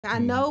I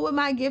know what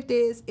my gift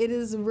is. It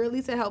is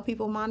really to help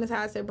people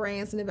monetize their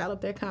brands and develop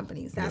their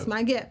companies. That's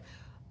my gift.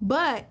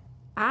 But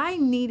I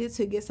needed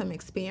to get some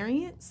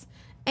experience,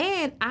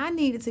 and I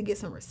needed to get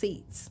some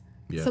receipts,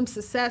 some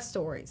success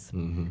stories.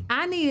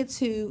 I needed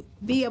to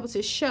be able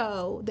to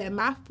show that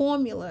my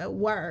formula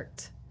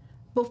worked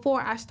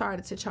before I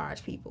started to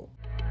charge people.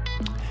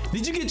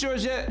 Did you get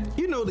yours yet?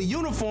 You know, the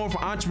uniform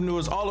for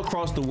entrepreneurs all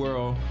across the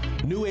world,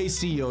 New Age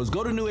CEOs.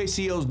 Go to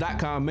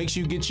newageceos.com, make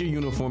sure you get your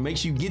uniform, make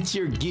sure you get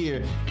your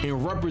gear,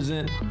 and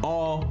represent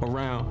all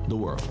around the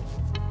world.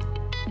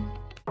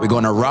 We're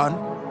gonna run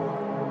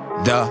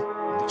the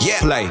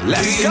play.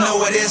 Let's go. Do you know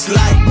what it's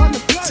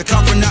like to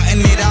come from nothing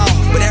at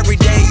all, but every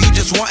day you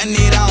just wanting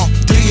it all?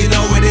 Do you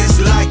know what it's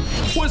like?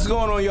 What's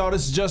going on, y'all?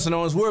 This is Justin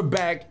Owens. We're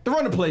back, the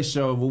Run the Play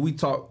show, where we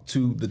talk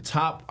to the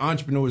top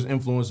entrepreneurs and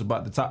influencers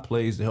about the top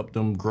plays to help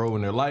them grow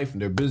in their life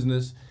and their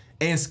business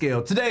and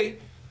scale. Today,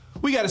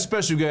 we got a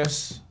special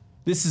guest.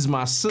 This is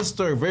my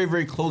sister, a very,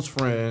 very close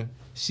friend.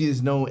 She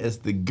is known as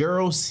the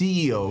Girl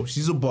CEO.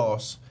 She's a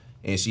boss,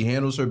 and she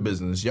handles her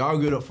business. Y'all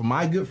good up for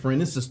my good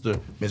friend and sister,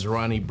 Ms.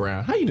 Ronne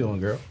Brown. How you doing,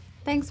 girl?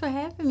 Thanks for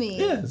having me.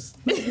 Yes.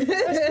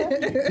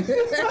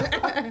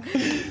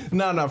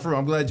 No, for real.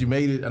 I'm glad you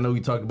made it. I know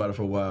we talked about it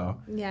for a while.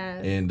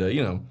 Yes. And,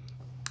 you know,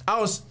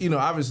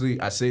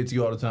 obviously I say it to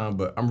you all the time,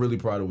 but I'm really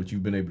proud of what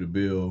you've been able to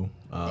build.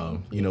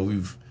 You know,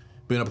 we've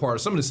been a part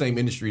of some of the same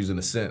industries in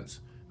a sense,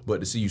 but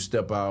to see you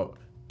step out,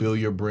 build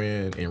your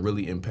brand, and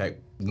really impact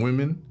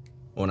women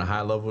on a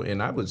high level,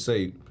 and I would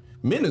say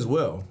men as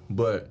well,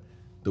 but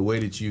the way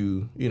that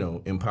you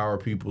know, empower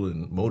people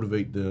and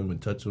motivate them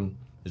and touch them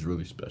is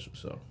really special.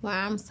 So. Well,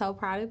 I'm so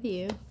proud of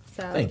you.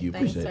 So thank you.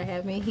 Thanks Appreciate for it.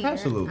 having me here.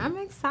 Absolutely. I'm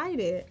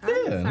excited.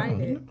 I'm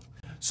excited.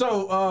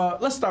 So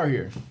let's start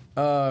here.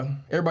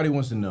 Everybody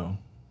wants to know,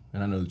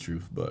 and I know the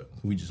truth, but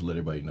we just let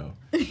everybody know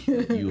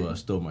you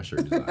stole my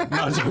shirt design. No,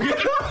 I'm joking.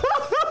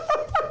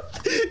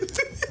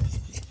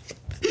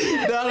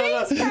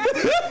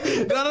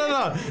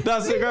 No,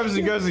 grab a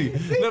seat.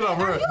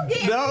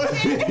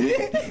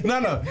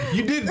 No,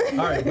 you didn't.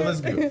 All right, well,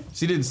 let's go.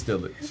 She didn't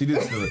steal it.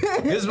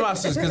 This is my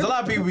sister, because a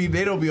lot of people,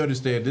 they don't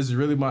understand. This is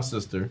really my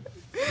sister.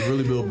 We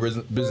really build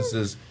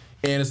businesses,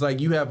 and it's like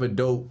you have a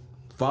dope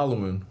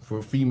following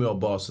for female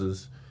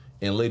bosses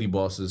and lady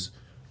bosses,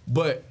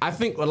 but I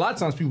think a lot of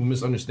times people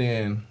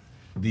misunderstand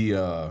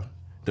the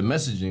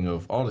messaging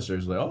of all the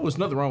shirts. Like, oh, there's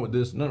nothing wrong with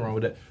this, nothing wrong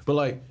with that. But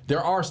like,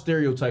 there are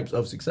stereotypes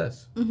of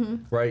success,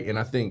 right? And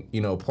I think,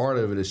 you know, part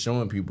of it is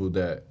showing people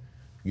that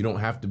you don't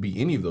have to be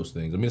any of those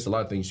things. I mean, it's a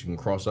lot of things you can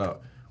cross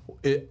out.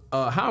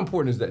 How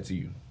important is that to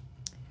you?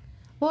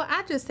 Well,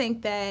 I just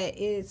think that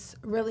it's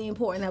really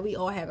important that we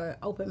all have an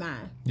open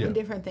mind on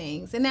different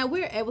things, and that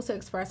we're able to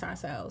express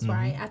ourselves,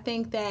 right? I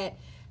think that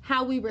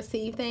how we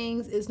receive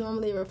things is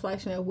normally a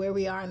reflection of where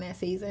we are in that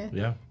season.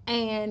 Yeah.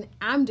 And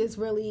I'm just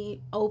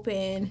really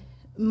open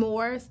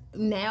more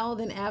now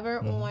than ever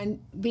on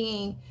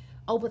being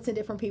open to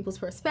different people's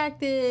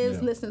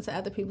perspectives, listening to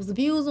other people's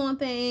views on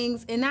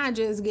things, and not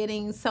just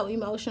getting so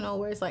emotional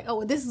where it's like, oh,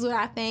 well, this is what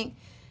I think,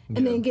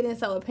 and then getting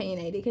so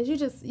opinionated, because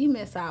you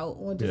miss out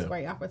on just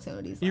great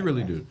opportunities. You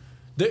really do.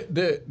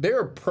 There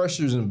are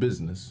pressures in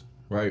business,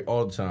 right,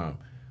 all the time.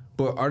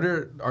 But are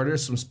there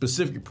some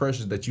specific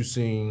pressures that you've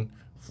seen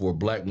for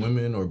black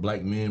women or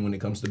black men when it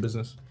comes to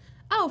business?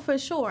 Oh, for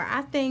sure.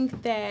 I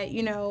think that,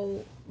 you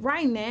know,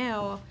 right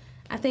now,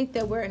 I think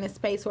that we're in a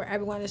space where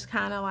everyone is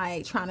kind of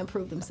like trying to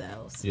prove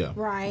themselves,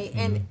 right?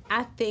 And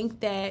I think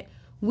that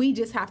we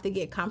just have to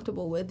get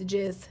comfortable with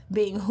just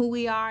being who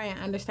we are and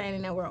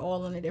understanding that we're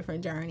all on a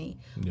different journey.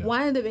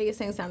 One of the biggest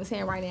things I'm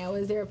saying right now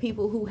is there are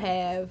people who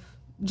have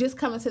just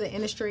come into the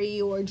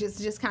industry or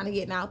just kind of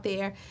getting out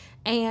there,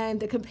 and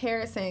the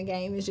comparison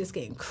game is just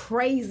getting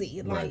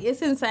crazy. Like,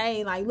 it's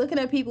insane. Like, looking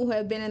at people who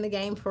have been in the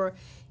game for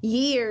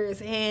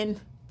years and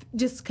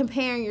just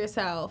comparing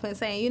yourself and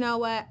saying, you know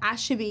what, I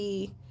should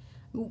be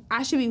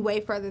way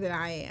further than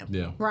I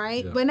am,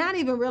 right? But not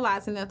even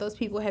realizing that those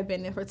people have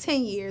been there for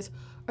 10 years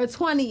or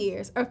 20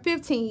 years or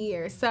 15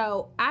 years.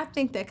 So I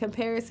think that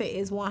comparison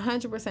is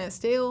 100%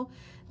 still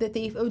the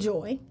thief of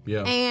joy.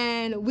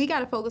 And we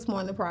got to focus more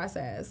on the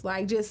process,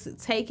 like just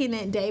taking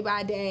it day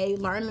by day,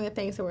 learning the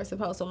things that we're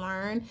supposed to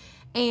learn,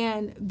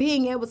 and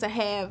being able to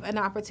have an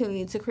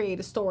opportunity to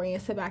create a story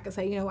and sit back and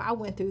say, you know, I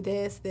went through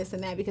this, this,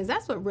 and that, because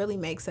that's what really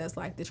makes us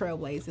like the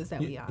trailblazers that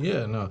we are.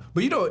 Yeah, no.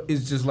 But, you know,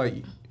 it's just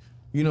like,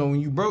 you know,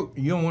 when you broke,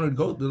 you don't want to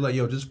go through, like,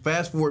 yo, just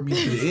fast forward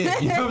me to the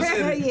end. You know what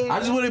I'm saying? I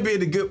just want to be in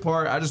the good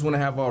part. I just want to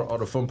have all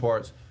the fun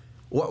parts.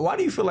 Why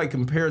do you feel like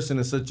comparison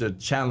is such a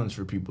challenge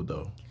for people,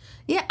 though?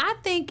 Yeah, I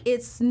think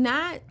it's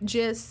not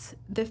just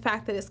the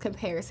fact that it's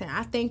comparison.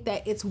 I think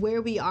that it's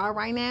where we are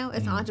right now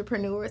as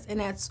entrepreneurs, and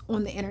that's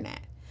on the internet.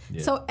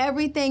 So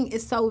everything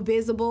is so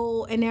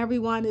visible, and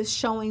everyone is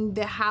showing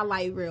the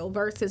highlight reel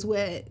versus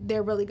what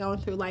they're really going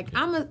through. Like,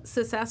 I'm a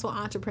successful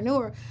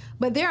entrepreneur,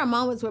 but there are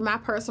moments where my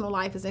personal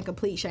life is in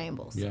complete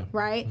shambles,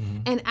 right?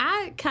 And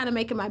I kind of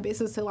make it my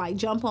business to, like,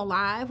 jump on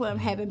live when I'm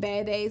having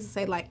bad days and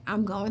say, like,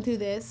 I'm going through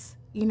this.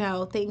 You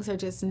know, things are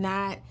just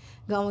not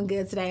going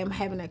good today. I'm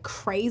having a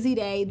crazy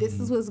day. This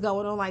is what's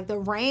going on. Like the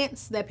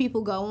rants that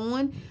people go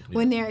on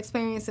when they're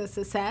experiencing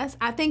success.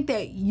 I think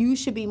that you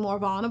should be more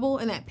vulnerable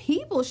and that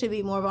people should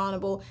be more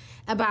vulnerable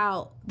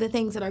about the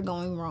things that are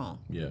going wrong.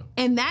 Yeah.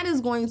 And that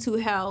is going to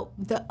help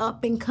the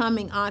up and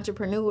coming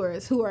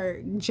entrepreneurs who are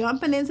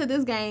jumping into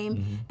this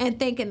game and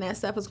thinking that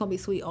stuff is going to be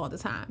sweet all the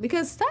time.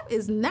 Because stuff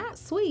is not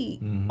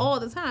sweet all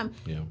the time.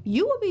 Yeah.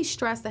 You will be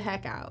stressed the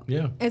heck out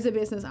as a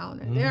business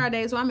owner. There are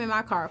days where I'm in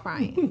my car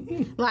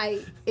crying.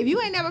 Like, if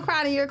you ain't never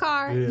cried in your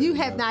car, you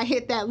have not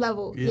hit that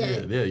level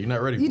yet. Yeah, you're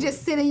not ready for You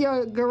just sit in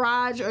your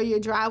garage or your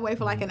driveway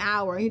for like an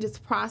hour and you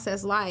just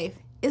process life.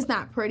 It's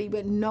not pretty,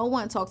 but no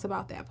one talks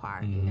about that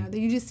part. You know,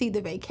 you just see the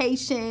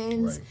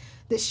vacations,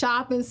 the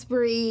shopping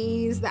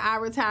sprees, the I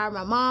retire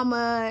my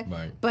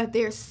mama. But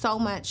there's so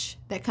much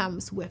that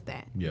comes with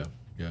that. Yeah,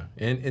 yeah,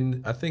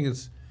 and I think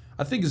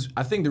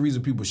the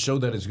reason people show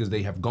that is because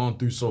they have gone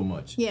through so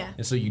much. Yeah.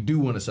 And so you do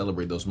want to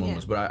celebrate those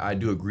moments, but I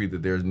do agree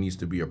that there needs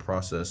to be a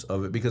process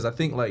of it, because I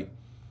think like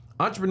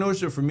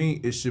entrepreneurship for me,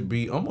 it should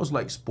be almost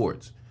like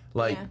sports.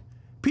 Like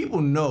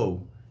people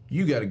know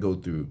you got to go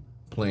through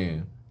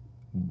playing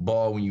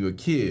ball when you're a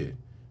kid,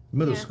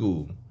 middle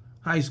school,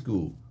 high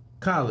school,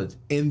 college,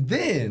 and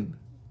then,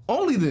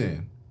 only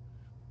then,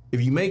 if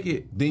you make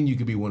it, then you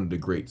could be one of the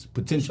greats,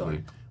 potentially.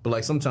 Sure. But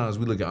like sometimes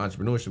we look at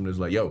entrepreneurship and it's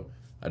like, yo,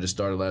 I just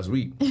started last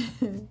week.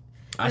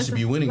 I should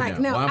be winning now.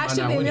 No, Why am I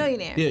should be a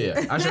millionaire.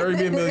 Yeah. I should already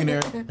be a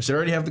millionaire. I should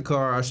already have the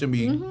car. I shouldn't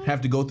be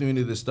have to go through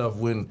any of this stuff,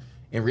 when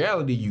in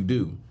reality you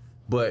do.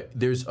 But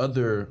there's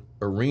other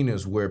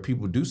arenas where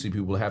people do see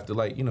people have to,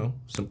 like, you know,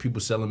 some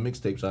people selling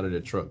mixtapes out of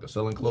their truck or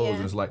selling clothes.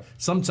 And it's like,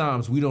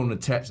 sometimes we don't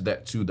attach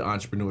that to the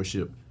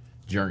entrepreneurship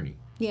journey.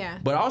 Yeah.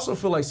 But I also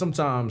feel like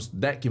sometimes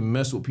that can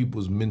mess with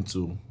people's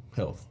mental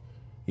health.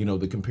 You know,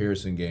 the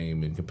comparison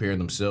game and comparing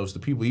themselves to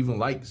people, even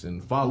likes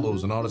and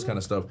follows and all this kind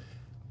of stuff.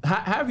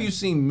 Have you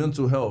seen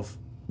mental health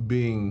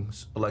being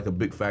like a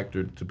big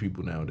factor to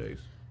people nowadays?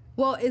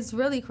 Well, it's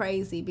really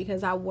crazy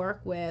because I work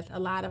with a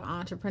lot of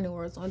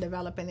entrepreneurs on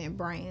developing their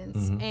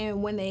brands.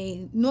 And when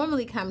they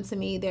normally come to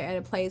me, they're at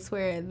a place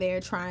where they're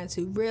trying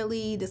to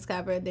really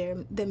discover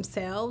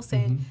themselves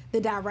and the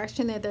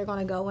direction that they're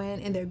going to go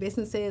in their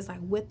businesses, like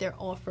what their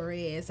offer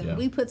is. And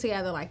we put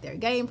together like their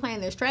game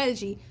plan, their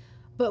strategy.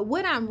 But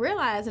what I'm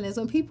realizing is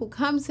when people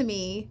come to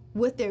me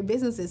with their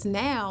businesses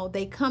now,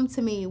 they come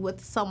to me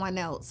with someone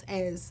else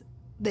as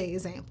the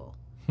example.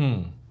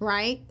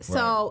 Right?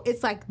 So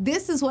it's like,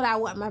 this is what I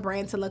want my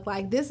brand to look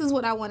like. This is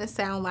what I want to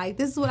sound like.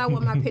 This is what I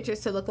want my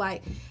pictures to look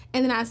like.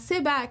 And then I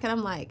sit back and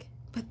I'm like,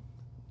 but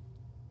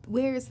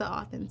where is the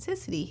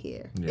authenticity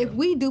here? Yeah. If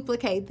we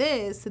duplicate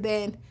this,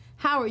 then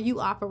how are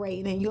you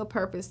operating in your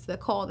purpose, the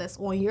call that's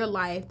on your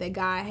life that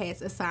God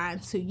has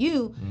assigned to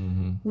you?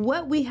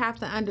 What we have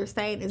to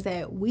understand is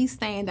that we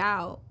stand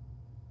out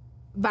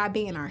by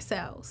being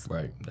ourselves.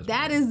 Right.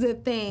 That is the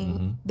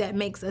thing that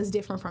makes us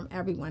different from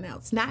everyone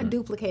else, not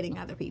duplicating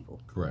other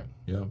people. Correct.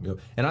 Yeah.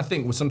 And I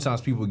think what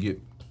sometimes people get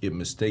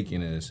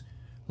mistaken is,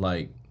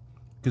 like,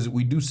 because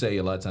we do say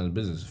a lot of times in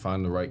business,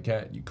 find the right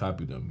cat, you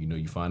copy them. You know,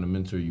 you find a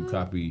mentor, you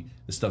copy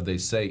the stuff they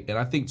say. And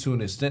I think to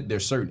an extent,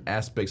 there's certain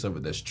aspects of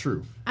it that's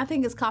true. I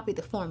think it's copy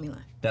the formula.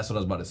 That's what I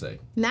was about to say.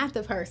 Not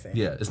the person.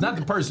 Yeah, it's not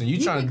the person.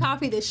 You can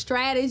copy the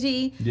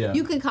strategy. Yeah.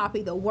 You can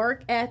copy the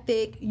work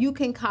ethic. You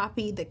can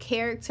copy the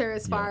character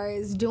as far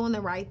as doing the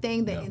right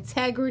thing, the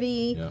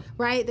integrity,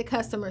 right? The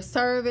customer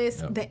service,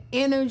 the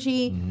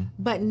energy,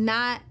 but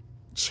not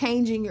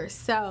changing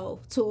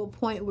yourself to a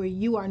point where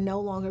you are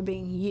no longer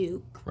being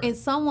you. Correct. And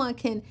someone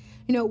can,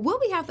 you know, what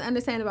we have to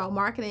understand about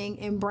marketing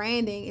and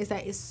branding is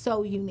that it's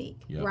so unique,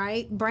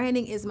 right?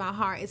 Branding is my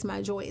heart, it's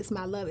my joy, it's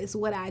my love, it's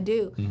what I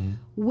do.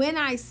 When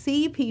I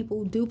see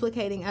people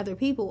duplicating other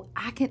people,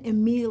 I can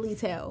immediately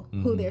tell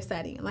who they're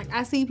studying. Like,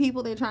 I see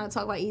people, they're trying to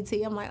talk like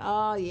E.T. I'm like,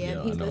 oh,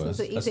 yeah, he's listening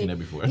to E.T. I've seen that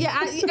before.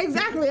 Yeah,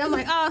 exactly. I'm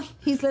like, oh,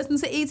 he's listening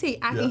to E.T.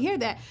 I can hear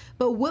that.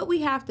 But what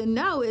we have to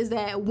know is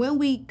that when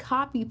we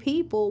copy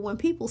people, when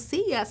people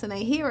see us and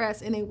they hear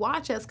us and they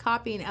watch us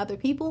copying other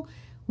people,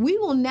 we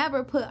will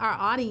never put our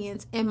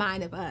audience in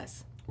mind of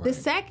us. Right. The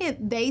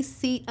second they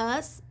see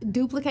us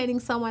duplicating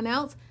someone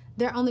else,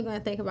 they're only going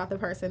to think about the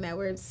person that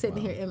we're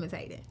sitting here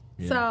imitating.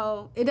 Yeah.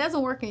 So it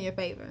doesn't work in your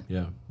favor.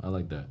 Yeah, I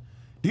like that.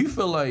 Do you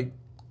feel like,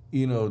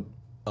 you know,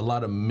 a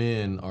lot of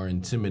men are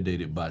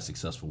intimidated by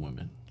successful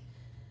women?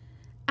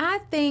 I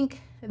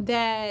think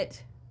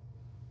that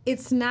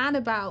it's not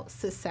about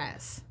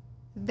success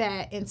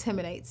that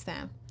intimidates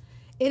them.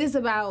 It is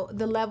about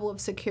the level of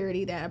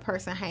security that a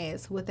person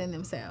has within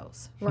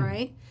themselves,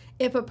 right?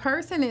 If a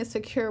person is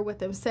secure with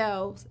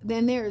themselves,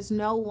 then there is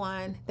no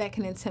one that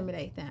can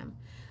intimidate them.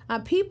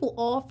 People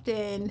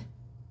often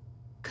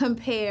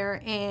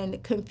compare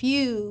and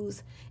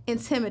confuse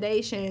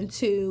intimidation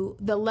to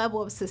the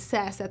level of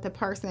success that the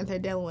person that they're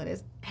dealing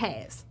with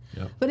has.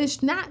 Yep. But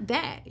it's not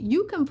that.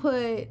 You can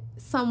put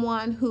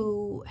someone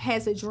who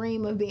has a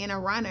dream of being a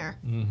runner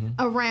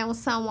around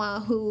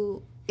someone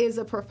who is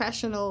a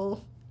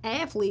professional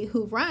athlete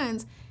who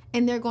runs,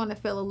 and they're going to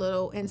feel a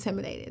little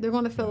intimidated. They're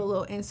going to feel a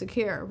little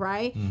insecure,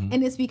 right?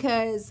 And it's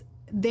because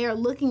they're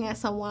looking at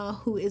someone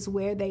who is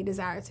where they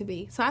desire to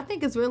be. So I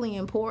think it's really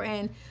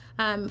important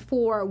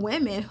for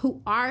women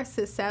who are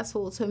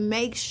successful to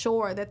make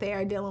sure that they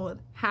are dealing with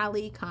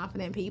highly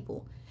confident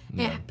people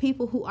and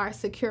people who are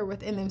secure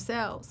within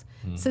themselves.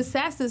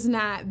 Success is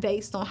not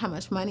based on how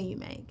much money you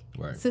make.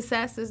 Right.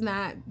 Success is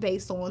not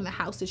based on the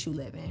house that you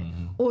live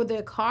in or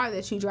the car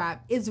that you drive.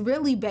 It's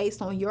really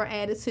based on your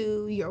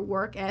attitude, your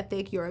work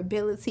ethic, your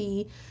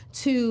ability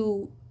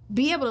to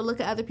be able to look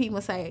at other people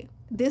and say,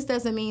 this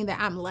doesn't mean that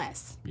I'm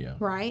less,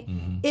 right?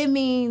 It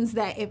means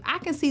that if I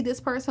can see this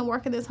person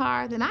working this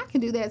hard, then I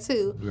can do that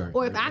too. Right,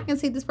 or if I can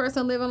see this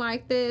person living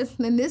like this,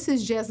 then this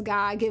is just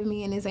God giving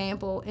me an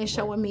example and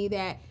showing me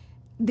that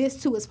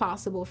this too is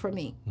possible for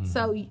me.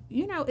 So,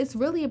 you know, it's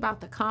really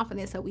about the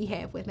confidence that we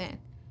have within.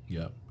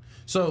 Yeah.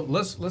 So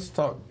let's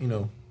talk, you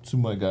know, to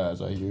my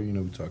guys out here, you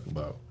know, we're talking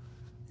about,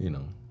 you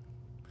know,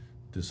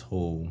 this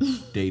whole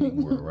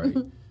dating world, right?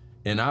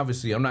 And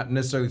obviously, I'm not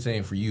necessarily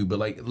saying for you, but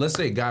like, let's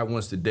say a guy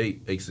wants to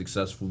date a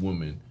successful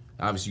woman.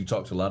 Obviously, you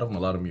talk to a lot of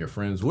them are your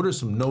friends. What are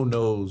some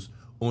no-nos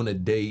on a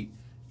date?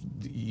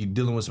 You're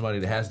dealing with somebody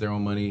that has their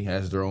own money,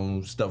 has their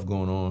own stuff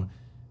going on.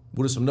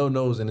 What are some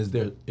no-nos, and is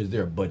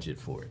there a budget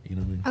for it? You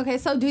know what I mean? Okay,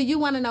 so do you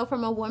want to know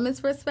from a woman's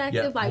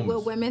perspective, like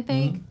what women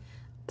think?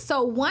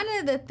 So one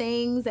of the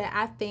things that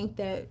I think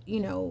that,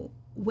 you know,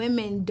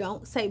 women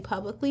don't say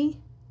publicly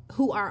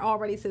who are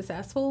already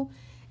successful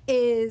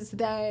is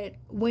that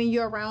when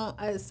you're around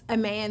a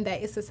man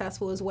that is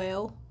successful as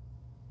well,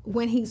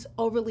 when he's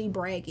overly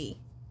braggy,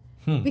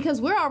 because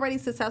we're already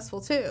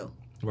successful too.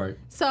 Right.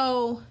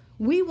 So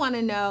we want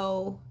to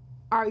know,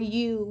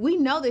 we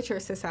know that you're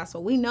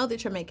successful. We know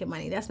that you're making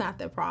money. That's not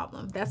the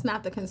problem. That's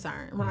not the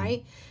concern,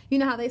 right? You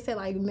know how they say,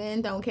 like,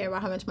 men don't care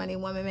about how much money a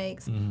woman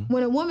makes?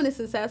 When a woman is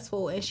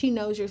successful and she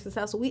knows you're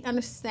successful, we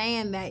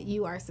understand that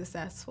you are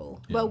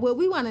successful. But what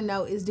we want to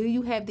know is, do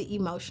you have the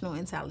emotional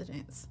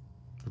intelligence?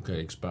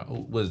 Okay,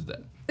 expound. What is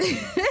that?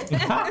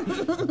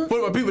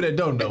 For my people that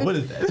don't know, what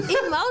is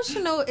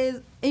that?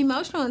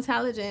 Emotional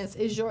intelligence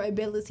is your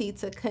ability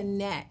to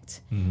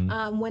connect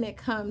when it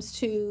comes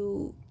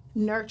to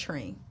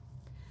nurturing,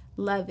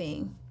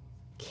 loving,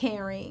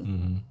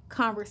 caring,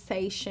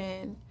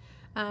 conversation,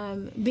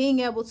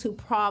 being able to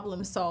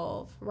problem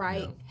solve,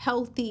 right?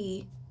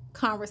 Healthy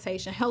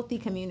conversation, healthy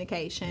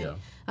communication.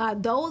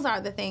 Those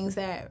are the things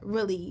that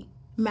really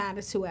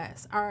matter to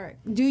us.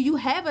 Do you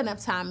have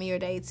enough time in your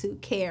day to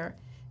care,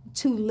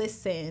 to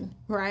listen,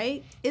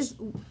 right?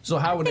 So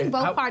how would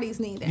both parties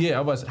need that?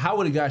 Yeah, how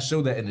would a guy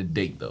show that in a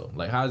date though?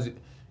 Like, how's it?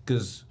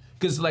 Because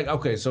like,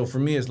 okay, so for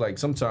me, it's like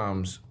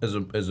sometimes as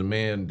a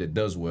man that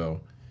does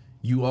well,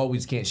 you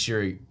always can't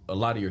share a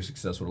lot of your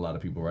success with a lot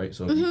of people, right?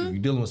 So if you're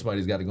dealing with somebody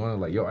who's got it going on,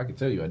 like, yo, I can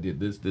tell you I did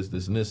this,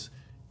 and this,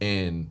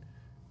 and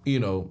you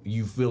know,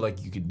 you feel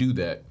like you could do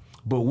that.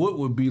 But what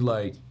would be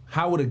like?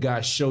 How would a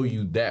guy show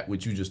you that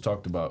what you just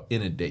talked about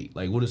in a date?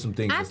 Like, what are some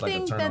things that's like a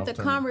turn off? I think that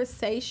the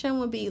conversation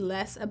would be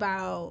less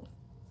about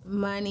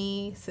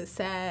money,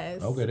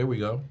 success. Okay, there we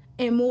go.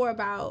 And more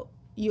about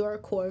your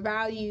core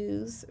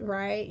values,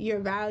 right? Your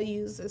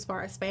values as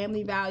far as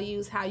family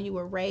values, how you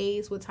were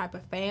raised, what type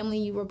of family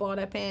you were brought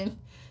up in,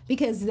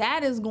 because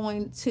that is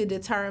going to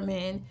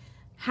determine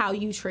how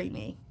you treat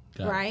me.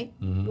 Right?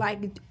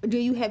 Like, do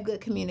you have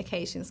good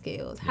communication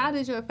skills? How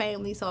did your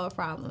family solve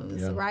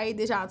problems? Right?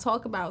 Did y'all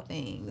talk about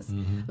things?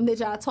 Did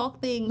y'all talk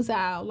things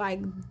out?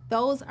 Like,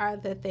 those are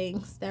the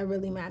things that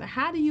really matter.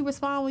 How do you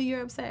respond when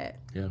you're upset?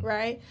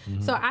 Right?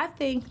 So I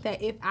think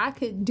that if I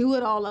could do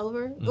it all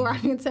over, or I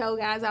can tell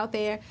guys out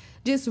there,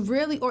 just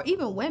really, or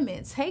even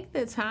women, take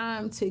the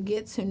time to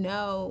get to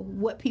know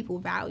what people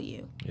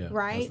value.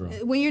 Right?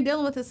 When you're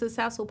dealing with a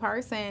successful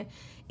person,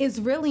 it's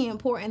really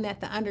important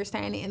that the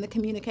understanding and the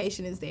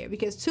communication is there,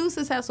 because two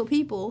successful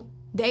people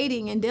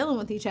dating and dealing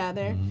with each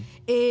other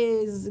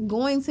is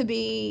going to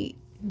be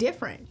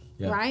different,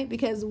 right?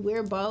 Because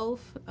we're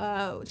both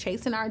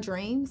chasing our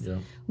dreams.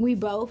 We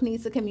both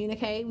need to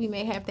communicate. We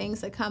may have things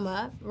that come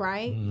up,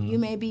 right? You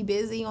may be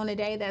busy on a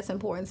day that's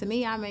important to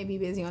me. I may be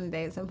busy on a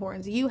day that's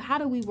important to you. How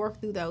do we work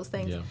through those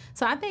things?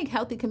 So I think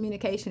healthy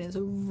communication is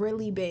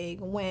really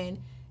big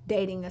when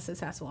dating a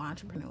successful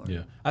entrepreneur.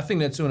 Yeah, I think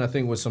that too, and I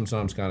think what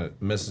sometimes kind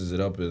of messes it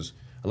up is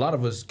a lot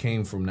of us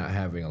came from not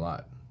having a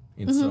lot,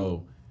 and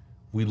so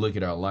we look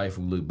at our life,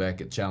 we look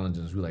back at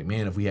challenges, we're like,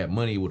 man, if we had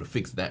money, it would have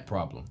fixed that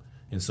problem,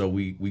 and so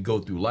we go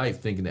through life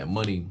thinking that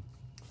money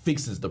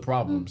fixes the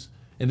problems,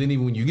 and then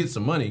even when you get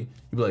some money,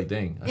 you be like,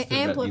 dang, it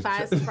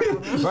amplifies the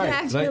problem. Right,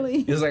 actually.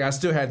 Like, it's like I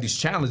still had these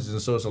challenges, and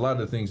so it's a lot of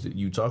the things that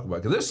you talk about.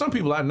 Because there's some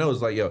people I know,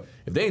 it's like, yo,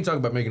 if they ain't talking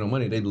about making no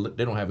money, they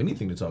don't have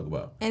anything to talk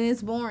about. And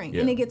it's boring,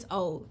 and it gets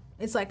old.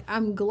 It's like,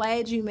 I'm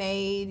glad you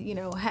made, you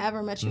know,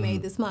 however much you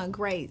made this month.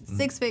 Great.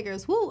 6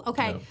 figures. Woo.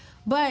 Okay.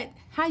 But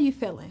how you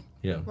feeling?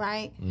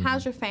 Right?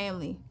 How's your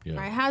family?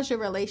 Right? How's your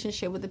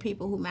relationship with the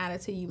people who matter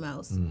to you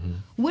most?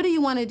 What do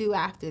you want to do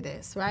after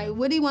this? Right?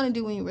 What do you want to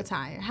do when you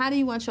retire? How do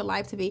you want your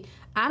life to be?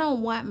 I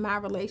don't want my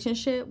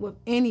relationship with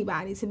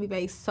anybody to be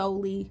based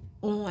solely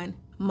on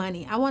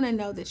money. I want to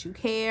know that you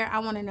care. I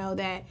want to know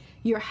that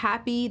you're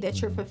happy, that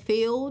you're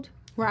fulfilled.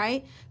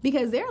 right?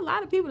 Because there are a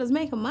lot of people that's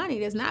making money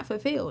that's not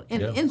fulfilled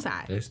in the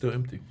inside. They're still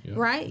empty. Yeah.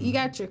 Right? You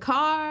got your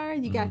car,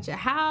 you got your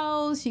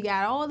house, you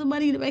got all the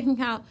money in the bank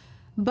account,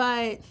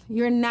 but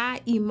you're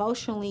not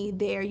emotionally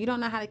there. You don't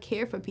know how to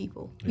care for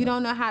people. You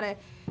don't know how to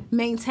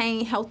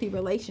maintain healthy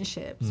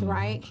relationships,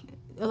 right?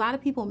 A lot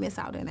of people miss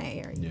out in that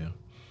area.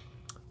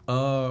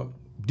 Yeah.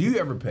 Do you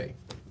ever pay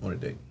on a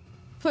date?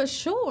 For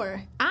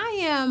sure. I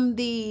am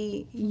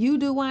the you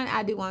do one,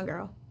 I do one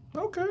girl.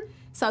 Okay.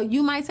 So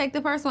you might take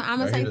the first one, I'm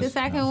going to take the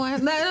second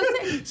one. No,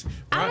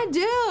 I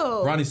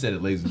do. Ronnie said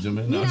it, ladies and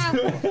gentlemen. No. You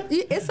know,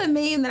 it's a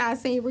meme that I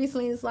seen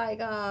recently. It's like,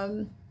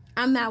 I'm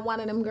not one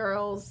of them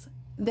girls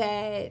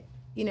that,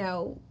 you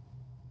know,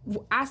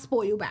 I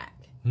spoil you back.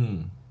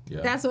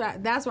 Yeah.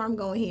 That's where I'm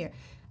going here.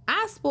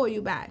 I spoil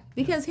you back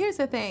because here's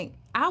the thing.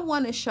 I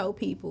want to show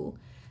people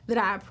that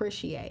I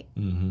appreciate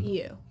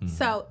you.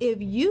 So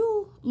if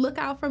you look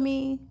out for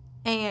me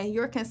and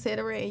you're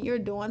considerate and you're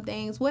doing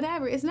things,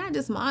 whatever, it's not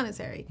just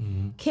monetary.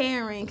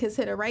 Caring,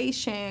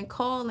 consideration,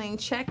 calling,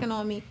 checking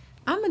on me.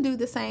 I'm going to do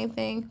the same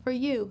thing for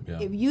you. Yeah.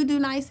 If you do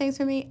nice things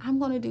for me, I'm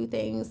going to do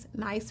things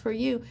nice for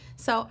you.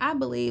 So I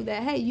believe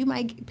that, hey, you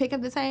might pick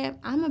up the tab.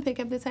 I'm going to pick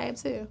up the tab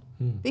too.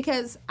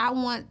 Because I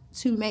want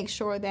to make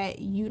sure that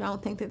you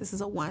don't think that this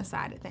is a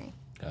one-sided thing.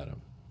 Got it.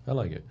 I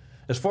like it.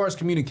 As far as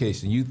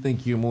communication, you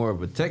think you're more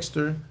of a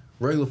texter,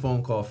 regular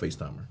phone call,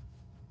 FaceTimer?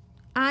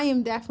 I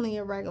am definitely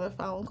a regular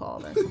phone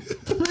caller. Do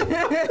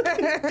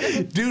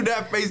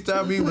not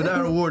FaceTime me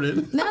without a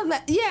warning. No,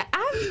 yeah,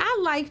 I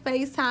like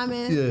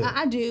FaceTiming. Yeah.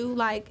 I do.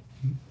 Like,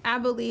 I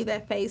believe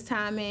that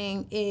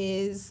FaceTiming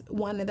is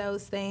one of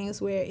those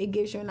things where it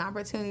gives you an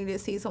opportunity to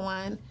see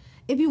someone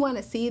if you want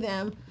to see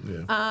them.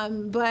 Yeah.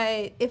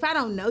 But if I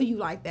don't know you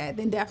like that,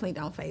 then definitely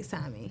don't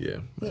FaceTime me. Yeah,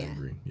 I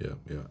agree.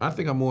 Yeah. I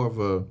think I'm more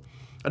of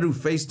I do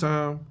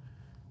FaceTime.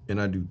 And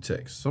I do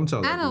text.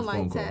 Sometimes I don't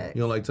like text.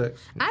 You don't like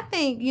text? I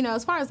think, you know,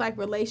 as far as like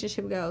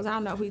relationship goes, I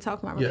don't know if we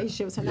talking about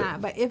relationships or not,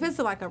 but if it's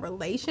like a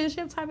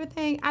relationship type of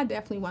thing, I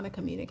definitely want to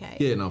communicate.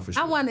 Yeah, no, for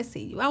sure. I want to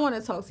see you. I want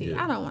to talk to you.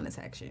 I don't want to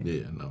text you.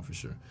 Yeah, no, for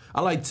sure. I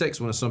like text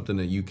when it's something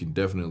that you can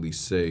definitely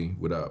say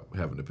without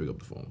having to pick up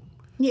the phone.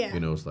 Yeah. You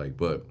know, it's like,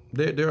 but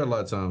there are a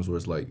lot of times where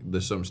it's like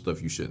there's some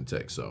stuff you shouldn't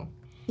text, so.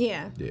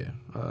 Yeah. Yeah,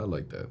 I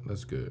like that.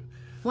 That's good.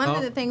 One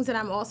of the things that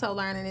I'm also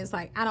learning is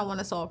like, I don't want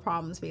to solve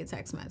problems via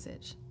text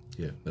message.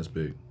 Yeah, that's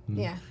big.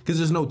 Yeah. Because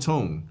there's no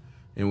tone.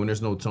 And when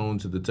there's no tone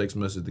to the text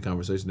message, the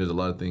conversation, there's a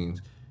lot of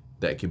things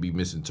that can be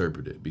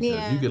misinterpreted.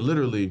 Because you can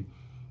literally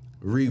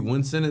read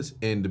one sentence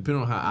and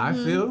depending on how I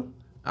feel,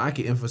 I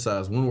can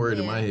emphasize one word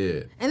in my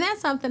head. And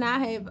that's something I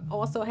have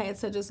also had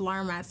to just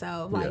learn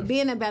myself. Like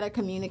being a better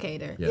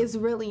communicator is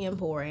really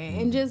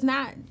important. And just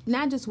not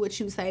just what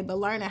you say, but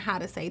learning how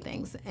to say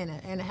things in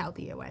a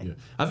healthier way. Yeah.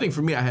 I think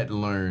for me, I had to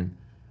learn,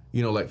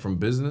 you know, like from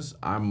business,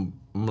 I'm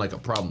like a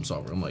problem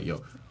solver. I'm like,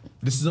 yo,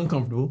 this is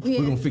uncomfortable. We're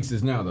going to fix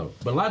this now, though.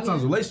 But a lot of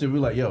times, relationship, we're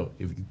like, yo,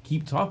 if you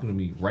keep talking to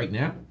me right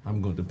now,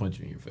 I'm going to punch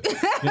you in your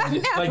face.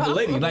 Like the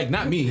lady, like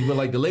not me, but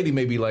like the lady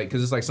may be like,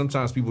 because it's like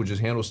sometimes people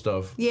just handle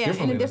stuff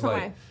differently. In a different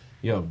way.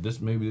 Yo,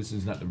 maybe this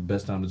is not the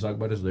best time to talk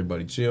about this.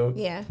 Everybody chill.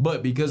 Yeah.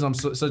 But because I'm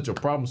such a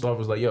problem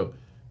solver, it's like, yo,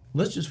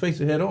 let's just face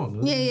it head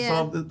on. Let's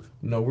solve this.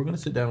 No, we're going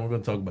to sit down and we're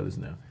going to talk about this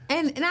now.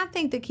 And I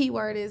think the key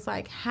word is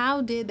like,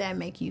 how did that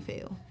make you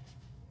feel?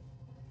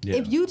 Yeah.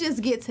 If you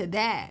just get to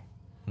that,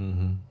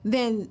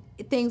 then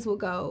things will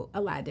go a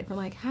lot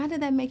different. Like, how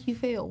did that make you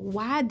feel?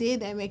 Why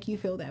did that make you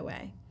feel that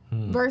way?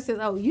 Versus,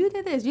 oh, you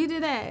did this, you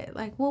did that.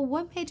 Like, well,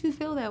 what made you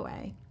feel that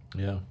way?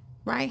 Yeah.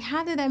 Right?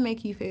 How did that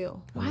make you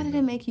feel? Why did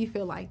it make you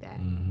feel like that?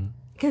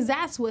 Because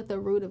that's what the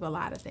root of a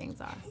lot of things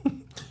are.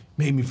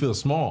 Made me feel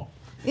small.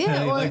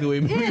 Yeah, like the way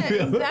it made me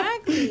feel.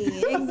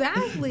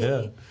 Exactly.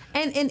 Yeah.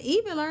 And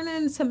even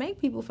learning to make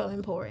people feel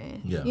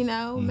important. Yeah. You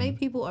know, make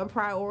people a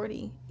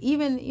priority.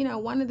 Even, you know,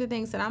 one of the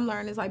things that I'm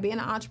learning is like being an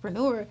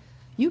entrepreneur,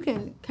 you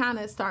can kind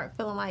of start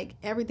feeling like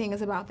everything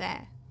is about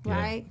that,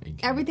 right?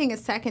 Everything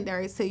is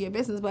secondary to your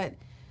business, but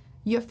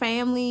your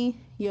family,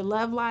 your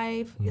love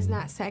life is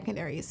not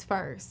secondary, it's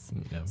first.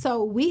 Yeah.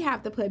 So we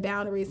have to put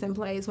boundaries in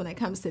place when it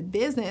comes to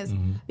business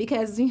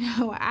because, you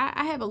know,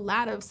 I have a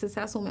lot of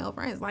successful male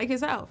friends like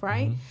yourself,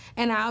 right?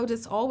 And I'll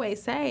just always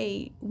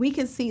say, we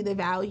can see the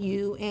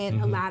value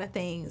in a lot of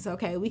things,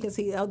 okay? We can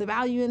see the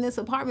value in this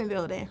apartment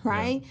building,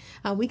 right?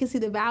 Yeah. We can see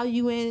the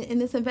value in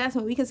this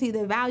investment. We can see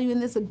the value in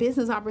this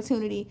business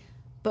opportunity.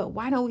 But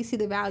why don't we see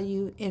the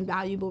value in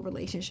valuable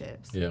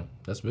relationships? Yeah,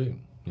 that's big,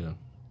 yeah.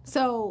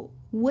 So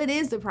what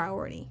is the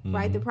priority,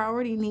 right? The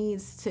priority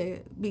needs to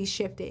be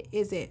shifted.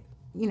 Is it,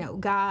 you know,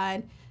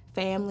 God,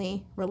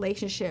 family,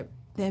 relationship,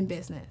 then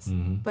business?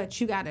 But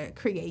you got to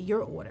create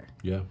your order.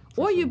 Yeah.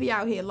 Or you be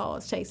out here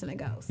lost chasing a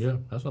ghost. Yeah,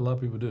 that's what a lot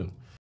of people do.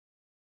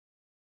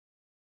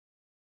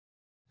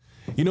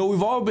 You know,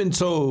 we've all been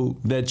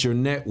told that your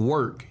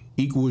network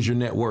equals your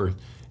net worth.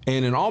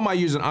 And in all my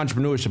years in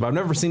entrepreneurship, I've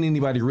never seen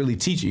anybody really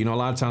teach it. You know, a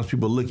lot of times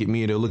people look at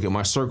me and they'll look at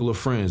my circle of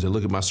friends, they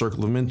look at my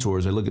circle of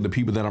mentors, they look at the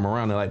people that I'm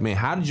around. They're like, man,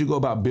 how did you go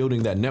about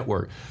building that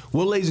network?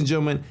 Well, ladies and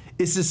gentlemen,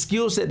 it's a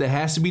skill set that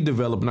has to be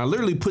developed. And I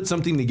literally put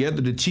something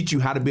together to teach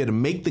you how to be able to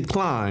make the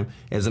climb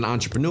as an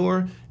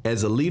entrepreneur,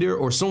 as a leader,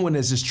 or someone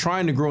that's just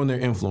trying to grow in their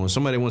influence.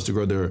 Somebody that wants to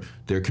grow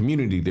their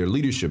community, their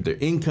leadership, their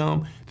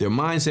income, their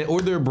mindset,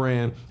 or their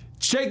brand.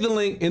 Check the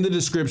link in the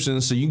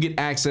description so you get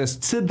access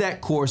to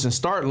that course and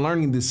start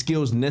learning the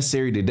skills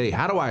necessary today.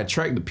 How do I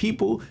attract the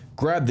people,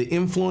 grab the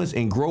influence,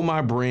 and grow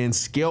my brand,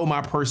 scale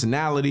my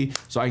personality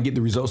so I can get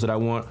the results that I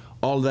want?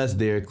 All of that's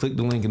there. Click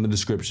the link in the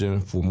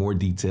description for more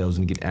details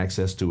and get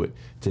access to it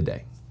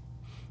today.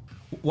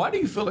 Why do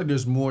you feel like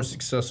there's more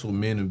successful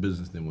men in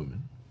business than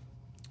women?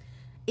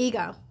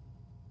 Ego.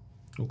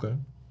 Okay.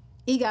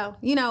 Ego.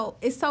 You know,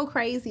 it's so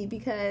crazy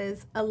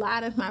because a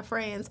lot of my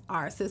friends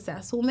are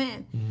successful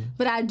men.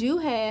 But I do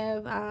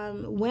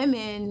have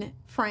women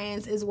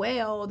friends as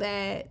well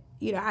that,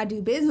 you know, I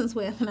do business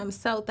with, and I'm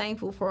so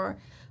thankful for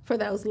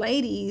those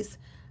ladies.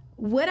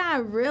 What I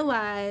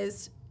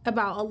realized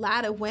about a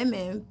lot of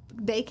women,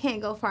 they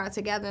can't go far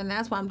together, and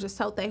that's why I'm just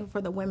so thankful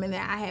for the women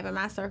that I have in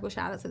my circle.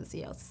 Shout out to the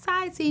CEO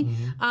Society.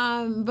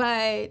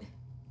 But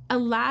a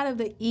lot of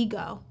the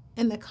ego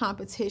and the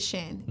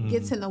competition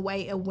gets in the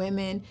way of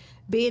women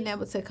being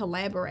able to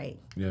collaborate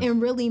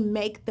and really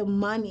make the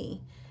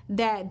money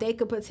that they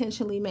could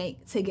potentially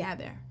make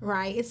together,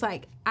 right? It's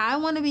like, I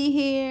want to be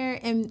here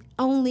and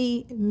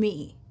only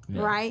me,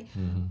 right?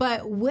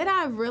 But what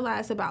I've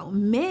realized about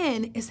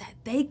men is that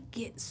they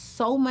get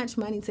so much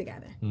money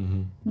together.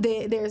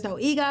 There's no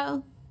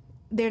ego.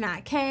 They're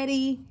not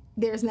catty.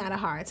 There's not a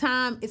hard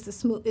time. It's a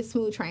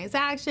smooth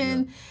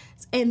transaction.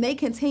 And they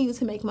continue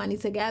to make money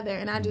together.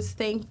 And I just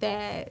think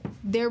that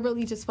they're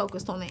really just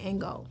focused on the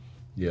end goal.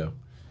 Yeah.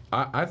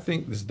 I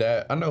think it's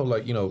that. I know,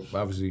 like, you know,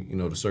 obviously, you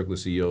know, the circle of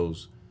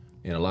CEOs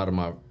and a lot of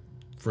my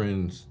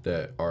friends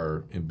that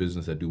are in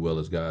business that do well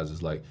as guys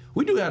is like,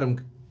 we do have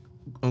them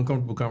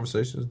uncomfortable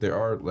conversations. There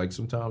are, like,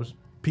 sometimes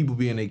people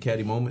be in their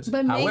catty moments.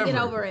 But men get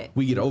over it.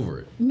 We get over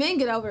it. Men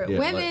get over it. Yeah,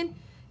 women... Like,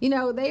 you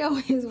know,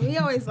 we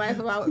always laugh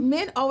about,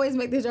 men always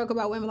make this joke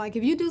about women, like,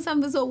 if you do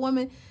something to a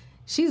woman,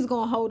 she's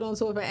going to hold on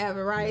to it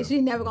forever, right?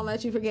 She's never going to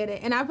let you forget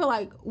it. And I feel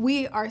like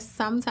we are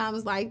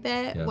sometimes like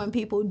that when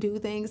people do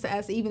things to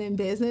us, even in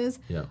business.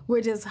 We're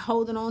just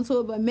holding on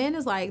to it. But men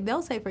is like,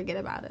 they'll say, forget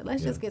about it.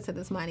 Let's just get to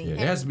this money. It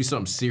has to be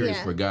something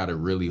serious for a guy to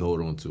really hold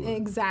on to it.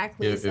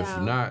 Exactly. If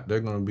not, they're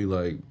going to be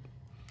like,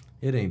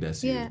 it ain't that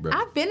serious, bro.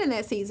 I've been in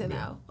that season,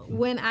 though.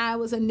 When I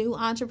was a new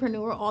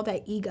entrepreneur, all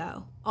that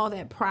ego, all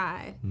that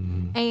pride.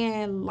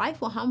 And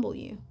life will humble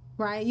you,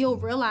 right? You'll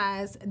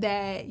realize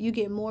that you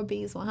get more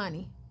bees with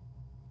honey.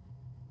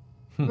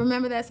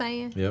 Remember that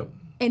saying? Yep.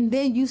 And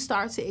then you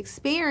start to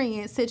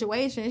experience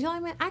situations. You're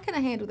like, man, I could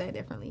have handled that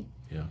differently.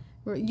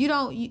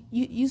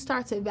 You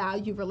start to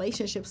value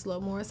relationships a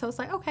little more. So it's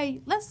like,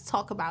 okay, let's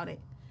talk about it.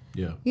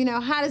 You know,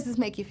 how does this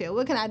make you feel?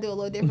 What can I do a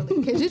little differently?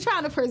 Because you're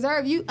trying to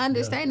preserve, you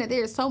understand that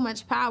there's so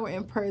much power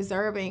in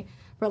preserving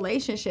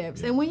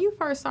relationships. And when you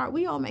first start,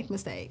 we all make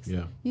mistakes.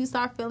 You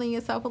start feeling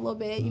yourself a little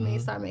bit. You may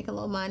start making a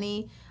little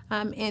money.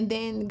 And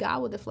then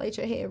God will deflate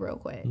your head real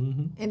quick.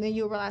 And then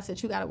you'll realize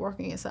that you got to work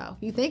on yourself.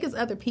 You think it's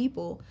other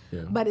people,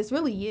 but it's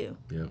really you.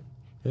 Yeah,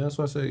 that's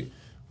why I say,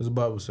 as the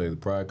Bible says, the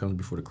pride comes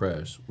before the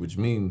crash, which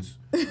means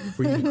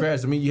for you to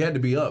crash, I mean, you had to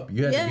be up.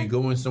 You had to be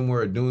going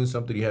somewhere or doing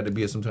something. You had to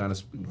be at some kind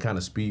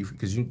of speed,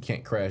 because you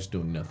can't crash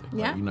doing nothing.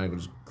 Right? You're not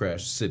going to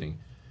crash sitting.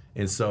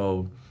 And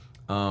so,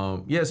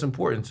 it's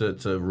important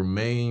to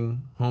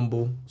remain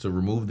humble, to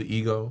remove the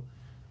ego.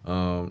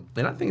 And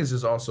I think it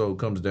just also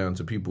comes down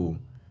to people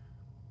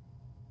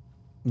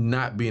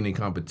not being in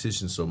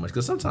competition so much.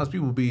 Because sometimes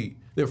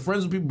they're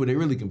friends with people, but they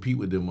really compete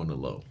with them on the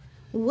low.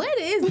 What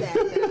is that,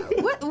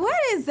 though? What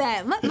is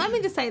that? Let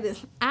me just say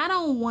this. I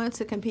don't want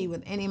to compete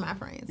with any of my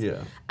friends.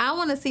 I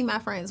want to see my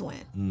friends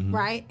win,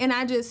 right? And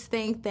I just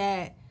think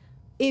that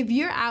if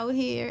you're out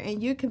here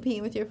and you're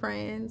competing with your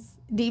friends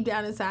deep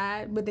down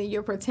inside, but then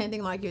you're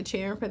pretending like you're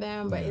cheering for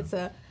them, but it's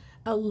a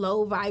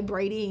low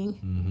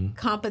vibrating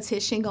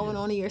competition going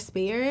on in your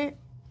spirit,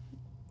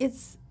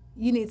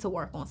 you need to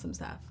work on some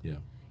stuff.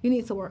 You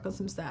need to work on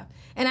some stuff.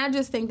 And I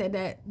just think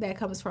that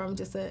comes from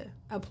just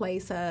a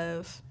place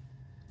of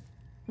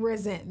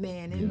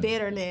resentment and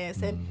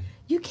bitterness. And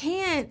you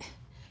can't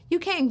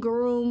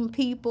groom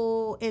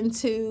people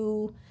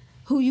into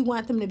who you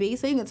want them to be.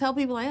 So you can tell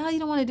people like, oh, you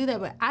don't want to do that.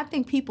 But I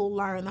think people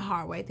learn the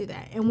hard way through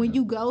that. And when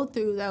you go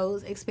through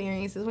those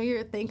experiences where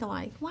you're thinking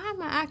like, why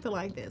am I acting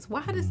like this?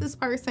 Why does this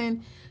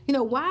person,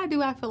 why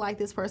do I feel like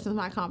this person is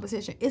my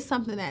competition? It's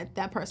something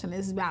that person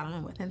is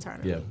battling with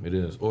internally. Yeah, it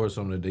is. Or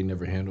something that they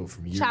never handled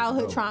from years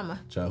Childhood ago.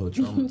 trauma.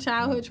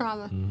 Childhood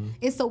trauma.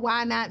 It's the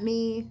why not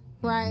me,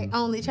 right?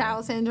 Only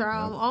child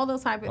syndrome, all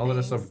those type of things. All of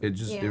that stuff,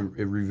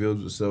 it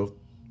reveals itself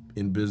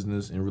in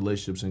business, in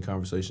relationships, in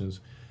conversations.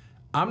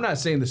 I'm not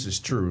saying this is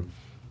true,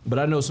 but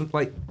I know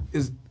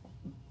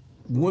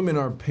women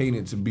are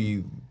painted to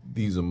be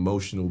these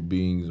emotional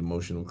beings,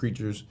 emotional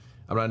creatures.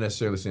 I'm not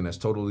necessarily saying that's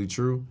totally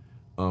true,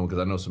 because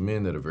I know some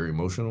men that are very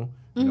emotional.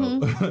 You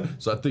know,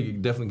 so I think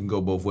it definitely can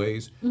go both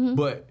ways.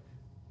 But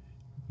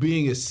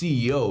being a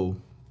CEO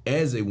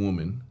as a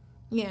woman,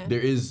 there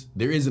is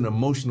an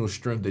emotional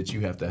strength that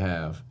you have to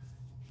have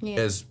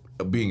as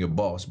being a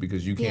boss,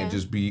 because you can't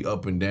just be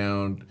up and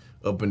down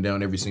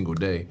every single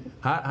day.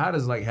 How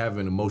does like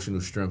having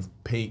emotional strength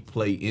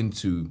play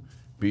into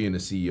being a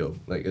CEO,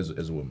 like as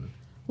a woman?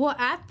 Well,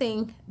 I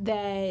think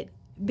that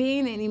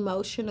being an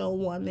emotional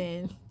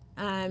woman,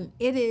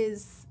 it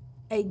is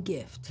a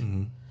gift.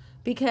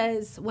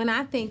 Because when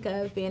I think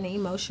of being an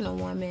emotional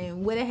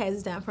woman, what it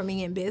has done for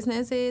me in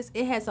business is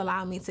it has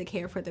allowed me to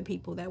care for the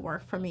people that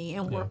work for me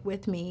and work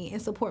with me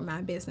and support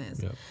my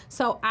business.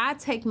 So I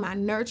take my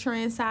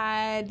nurturing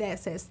side that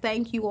says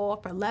thank you all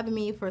for loving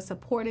me, for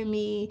supporting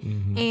me,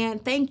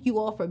 and thank you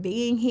all for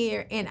being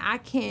here. And I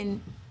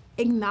can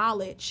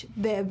acknowledge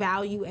the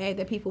value add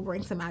that people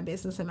bring to my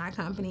business and my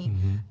company.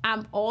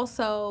 I've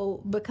also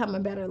become a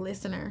better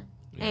listener,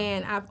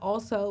 and I've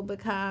also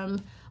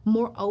become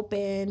more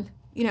open,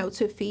 you know,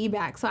 to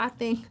feedback. So I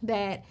think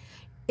that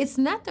it's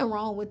nothing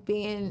wrong with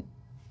being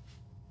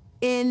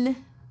in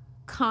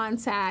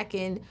contact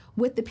and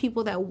with the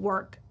people that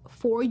work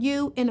for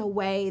you in a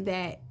way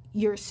that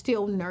you're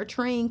still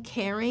nurturing,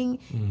 caring,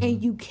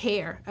 and you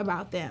care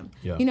about them.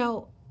 You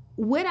know,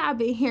 what I've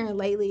been hearing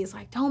lately is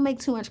like, don't make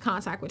too much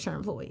contact with your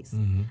employees.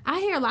 I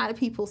hear a lot of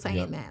people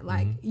saying that,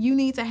 like, you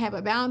need to have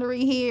a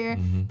boundary here.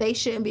 They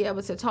shouldn't be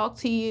able to talk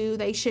to you.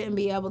 They shouldn't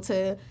be able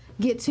to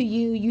get to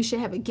you. You should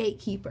have a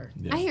gatekeeper.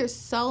 I hear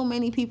so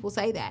many people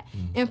say that.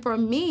 And for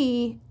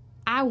me,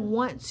 I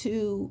want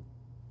to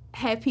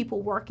have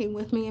people working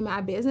with me in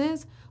my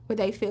business where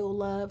they feel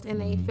loved and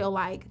they feel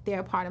like they're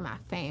a part of my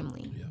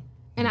family.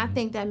 And I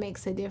think that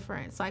makes a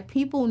difference. Like,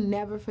 people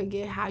never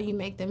forget how you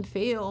make them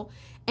feel.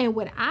 And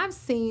what I've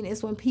seen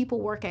is when people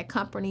work at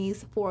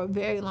companies for a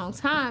very long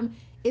time,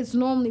 it's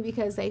normally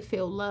because they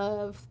feel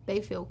loved,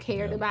 they feel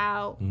cared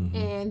about,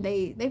 and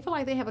they feel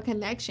like they have a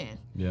connection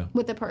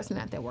with the person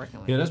that they're working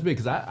with. Yeah, that's big,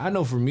 because I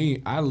know for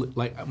me,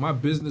 like my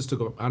business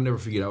I'll never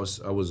forget, I was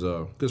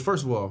because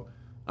first of all,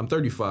 I'm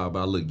 35, but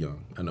I look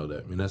young. I know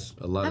that. I mean, that's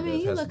a lot of that. I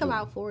mean, you look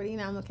about 40.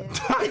 Now I'm okay.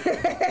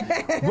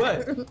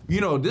 But,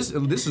 you know, this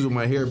is with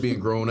my hair being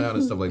grown out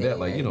and stuff like that.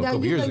 Like, you know, a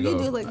couple years ago, you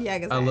do look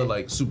young. I look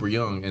like super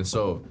young. And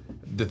so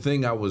the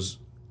thing I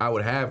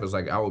would have is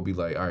like, I would be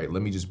like, all right,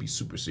 let me just be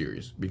super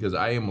serious, because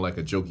I am like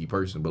a jokey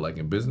person, but like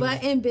in business.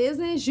 But in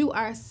business, you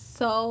are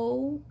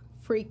so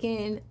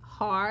freaking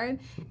hard,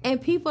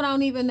 and people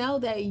don't even know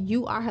that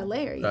you are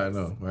hilarious. I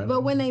know.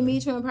 But when they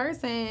meet you in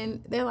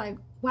person, they're like,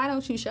 why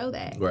don't you show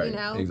that? Right, you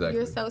know, exactly.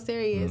 You're so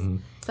serious.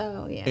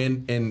 So yeah.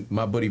 And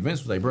my buddy Vince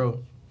was like,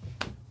 bro,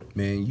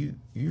 man,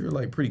 you're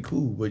like pretty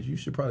cool, but you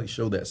should probably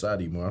show that side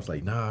of you more. I was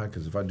like, nah,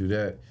 because if I do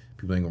that,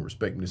 people ain't gonna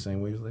respect me the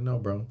same way. He was like, no,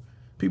 bro,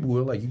 people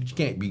will. Like, you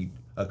can't be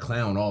a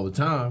clown all the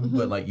time,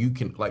 but like, you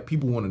can, like,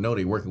 people want to know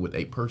they're working with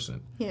a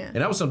person. And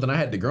that was something I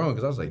had to grow on,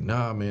 because I was like,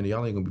 nah, man,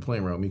 y'all ain't gonna be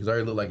playing around with me, because I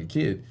already look like a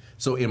kid.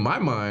 So in my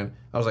mind,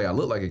 I was like, I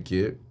look like a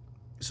kid,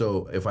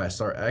 so if I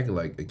start acting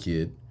like a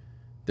kid,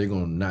 they're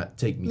gonna not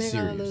take me serious.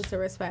 They're gonna lose the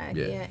respect.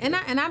 And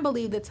I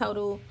believe the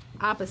total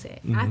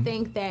opposite. I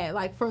think that,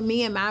 like, for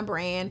me and my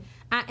brand,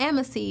 I am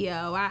a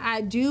CEO.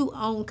 I do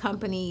own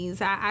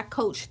companies. I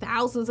coach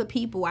thousands of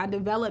people. I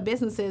develop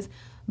businesses.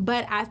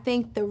 But I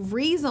think the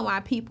reason why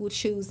people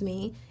choose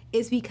me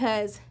is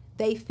because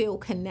they feel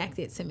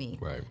connected to me.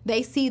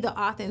 They see the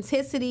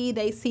authenticity.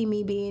 They see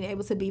me being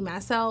able to be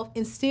myself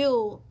and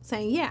still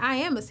saying, yeah, I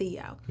am a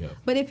CEO.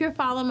 But if you're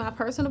following my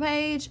personal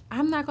page,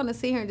 I'm not going to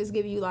sit here and just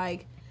give you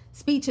like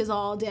speeches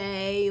all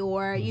day,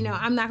 or you know,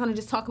 I'm not going to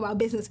just talk about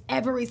business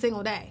every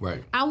single day.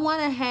 I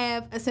want to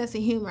have a sense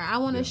of humor. I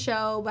want to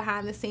show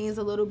behind the scenes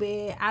a little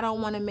bit. I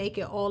don't want to make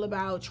it all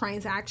about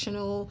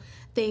transactional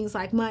things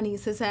like money,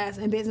 success,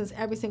 and business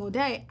every single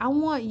day. I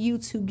want you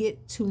to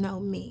get to know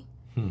me.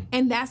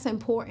 And that's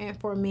important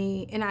for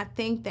me. And I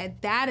think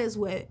that that is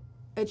what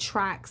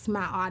attracts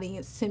my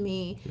audience to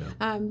me,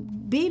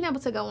 being able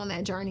to go on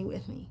that journey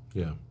with me.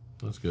 Yeah,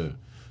 that's good.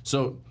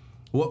 So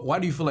why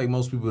do you feel like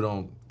most people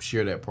don't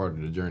share that part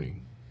of the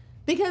journey?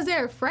 Because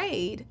they're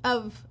afraid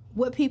of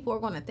what people are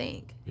going to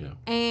think.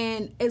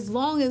 And as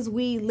long as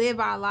we live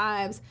our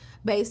lives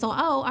based on,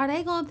 oh, are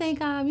they going to think,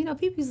 you know,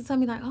 people used to tell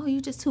me like, oh,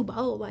 you're just too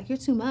bold, like you're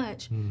too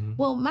much.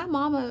 Well, my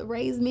mama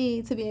raised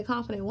me to be a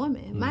confident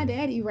woman. My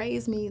daddy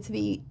raised me to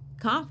be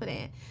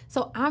confident.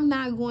 So I'm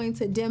not going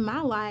to dim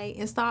my light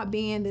and start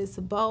being this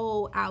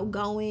bold,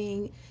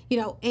 outgoing, you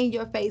know, in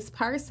your face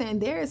person.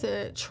 There's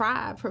a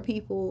tribe for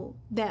people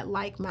that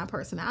like my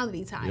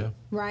personality type,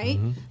 right?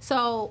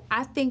 So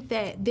I think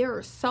that there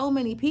are so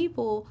many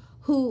people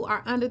who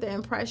are under the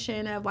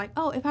impression of like,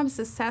 oh, if I'm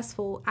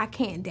successful, I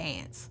can't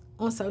dance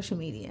on social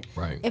media.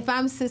 If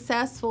I'm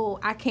successful,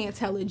 I can't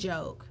tell a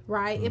joke,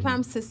 right? If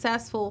I'm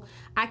successful,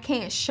 I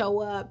can't show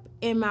up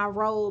in my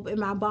robe, in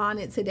my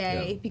bonnet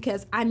today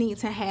because I need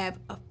to have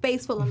a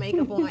face full of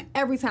makeup on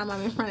every time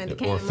I'm in front of the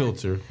camera. Or a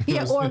filter.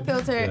 Or a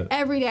filter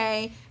every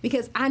day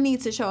because I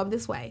need to show up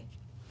this way.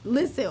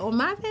 Listen, on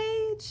my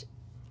page,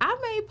 I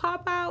may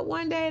pop out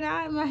one day and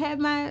I have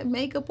my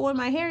makeup on,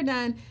 my hair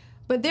done,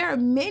 but there are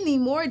many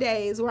more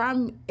days where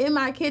I'm in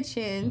my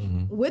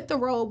kitchen with the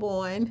robe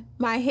on,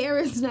 my hair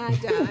is not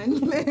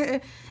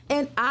done,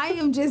 and I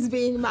am just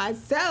being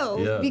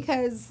myself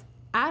because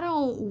I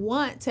don't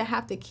want to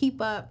have to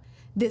keep up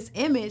this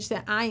image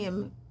that I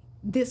am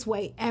this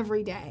way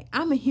every day.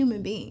 I'm a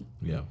human being.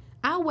 Yeah.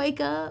 I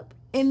wake up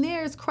and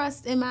there's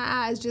crust in my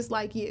eyes just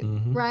like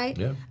you, right?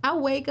 Yeah. I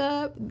wake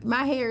up,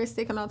 my hair is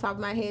sticking on top of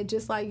my head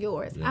just like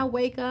yours. Yeah. I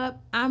wake up,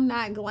 I'm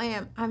not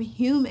glam, I'm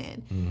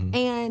human.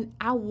 And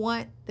I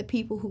want the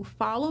people who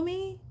follow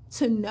me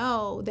to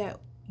know that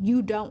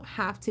you don't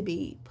have to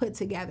be put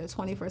together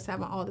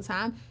 24/7 all the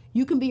time.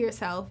 You can be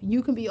yourself,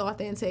 you can be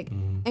authentic,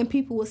 and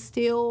people will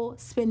still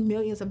spend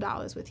millions of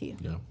dollars with you.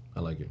 Yeah, I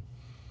like it.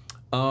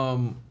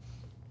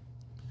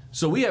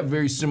 So we have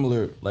very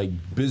similar like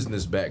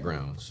business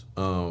backgrounds,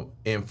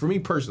 and for me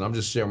personally, I'm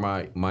just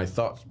sharing my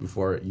thoughts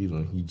before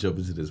you jump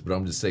into this. But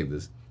I'm just saying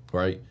this,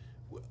 right?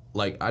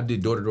 Like I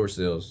did door-to-door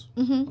sales.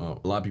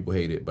 A lot of people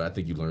hate it, but I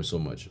think you learn so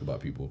much about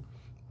people.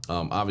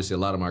 Obviously, a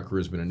lot of my career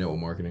has been in network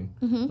marketing.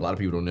 A lot of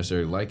people don't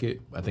necessarily like it.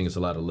 I think it's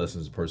a lot of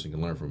lessons a person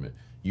can learn from it.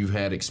 You've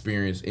had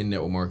experience in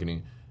network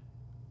marketing.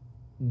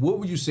 What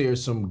would you say are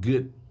some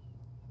good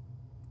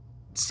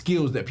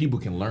skills that people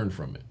can learn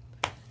from it?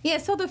 Yeah,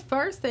 so the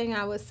first thing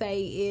I would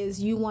say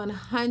is you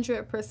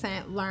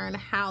 100% learn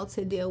how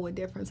to deal with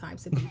different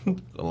types of people.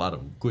 A lot of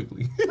them,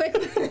 quickly.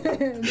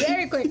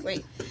 Very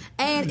quickly.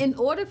 And in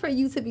order for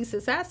you to be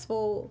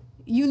successful,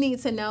 you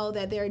need to know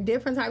that there are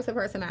different types of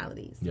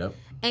personalities. Yep.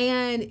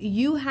 And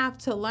you have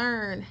to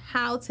learn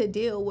how to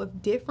deal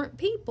with different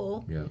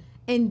people. Yep.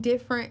 And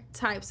different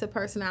types of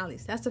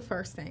personalities. That's the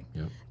first thing.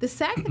 Yep. The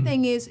second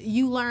thing is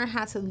you learn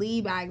how to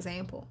lead by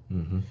example.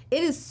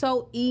 It is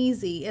so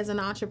easy as an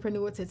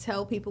entrepreneur to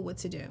tell people what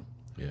to do.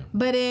 Yeah.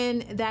 But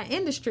in that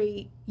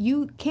industry,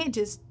 you can't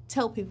just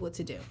tell people what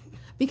to do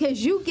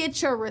because you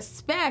get your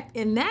respect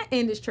in that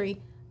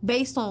industry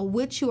based on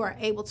what you are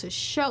able to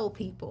show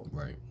people.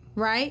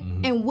 Right?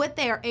 And what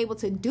they are able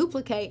to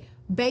duplicate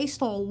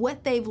based on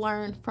what they've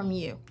learned from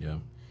you. Yeah.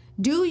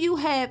 Do you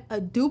have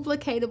a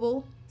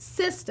duplicatable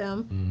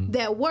system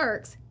that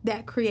works,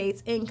 that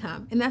creates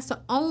income? And that's the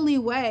only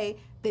way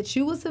that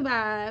you will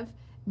survive,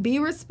 be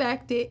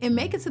respected, and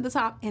make it to the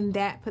top in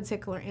that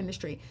particular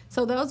industry.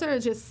 So those are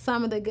just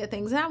some of the good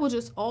things. And I will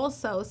just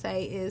also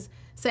say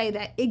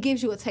that it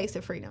gives you a taste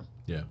of freedom.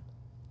 Yeah.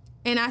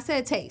 And I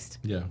said taste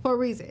for a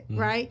reason,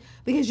 right?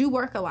 Because you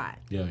work a lot.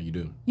 Yeah, you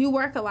do. You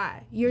work a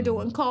lot. You're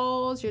doing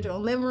calls, you're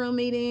doing living room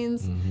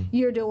meetings,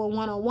 you're doing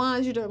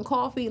one-on-ones, you're doing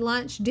coffee,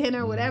 lunch,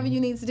 dinner, whatever you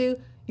need to do.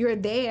 You're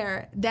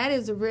there. That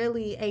is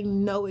really a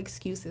no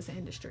excuses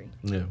industry.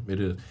 Yeah, it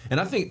is. And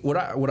I think what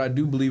I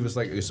do believe is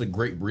like it's a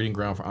great breeding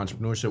ground for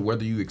entrepreneurship,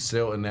 whether you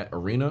excel in that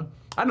arena.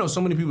 I know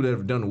so many people that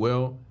have done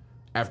well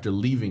after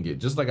leaving it,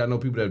 just like I know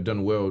people that have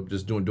done well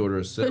just doing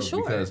door-to-door sales. For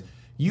sure. Because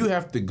you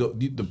have to go,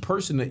 the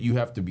person that you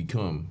have to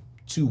become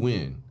to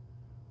win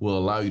will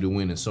allow you to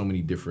win in so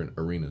many different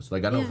arenas.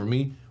 Like I know for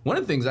me, one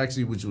of the things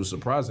actually which was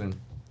surprising,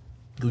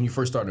 when you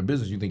first start a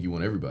business, you think you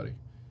want everybody.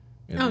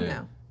 And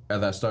no.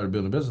 As I started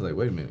building a business, like,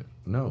 wait a minute,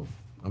 no,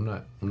 I'm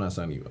not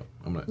signing you up.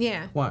 I'm not.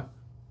 Yeah. Why?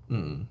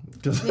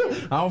 Because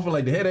I don't feel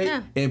like the headache.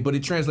 Yeah. But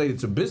it translated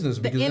to business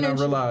because then I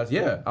realized,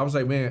 I was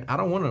like, man, I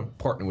don't want to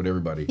partner with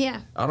everybody. Yeah.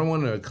 I don't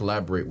want to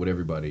collaborate with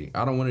everybody.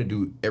 I don't want to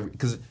do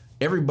because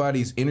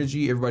everybody's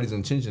energy, everybody's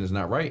intention is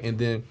not right. And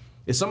then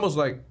it's almost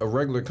like a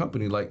regular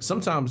company. Like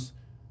sometimes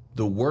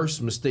the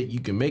worst mistake you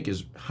can make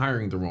is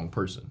hiring the wrong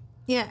person.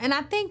 Yeah, and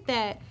I think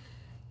that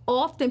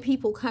often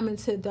people come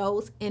into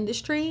those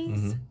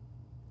industries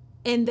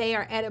and they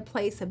are at a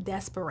place of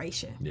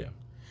desperation. Yeah.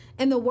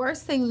 And the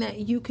worst thing that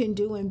you can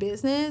do in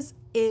business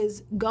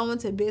is go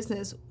into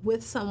business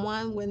with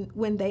someone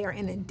when they are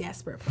in a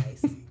desperate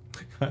place.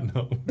 I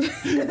know.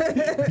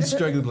 You're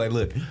struggling like,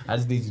 look, I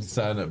just need you to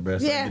sign up, bro.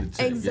 Yeah,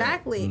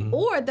 exactly. Yeah.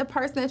 Or the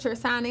person that you're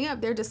signing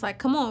up, they're just like,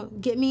 come on,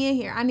 get me in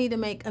here. I need to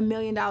make $1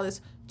 million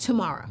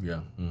tomorrow.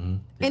 Yeah. Yeah.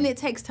 And it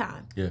takes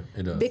time. Yeah,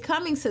 it does.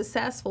 Becoming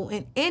successful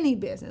in any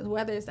business,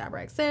 whether it's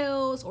direct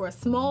sales or a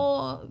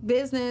small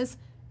business,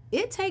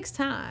 it takes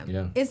time.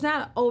 Yeah. It's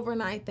not an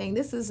overnight thing.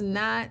 This is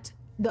not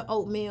the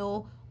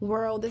oatmeal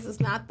world. This is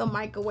not the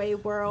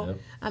microwave world.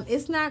 Yep.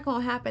 It's not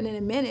going to happen in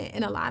a minute.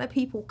 And a lot of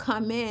people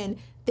come in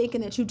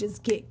thinking that you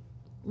just get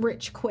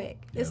rich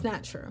quick. Yeah. It's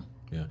not true.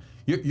 Yeah.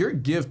 Your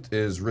gift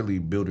is really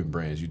building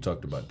brands. You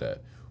talked about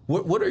that.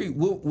 What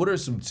are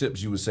some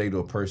tips you would say to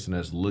a person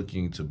that's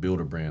looking to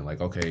build a brand? Like,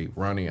 okay,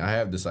 Ronnie, I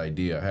have this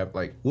idea. I have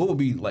what would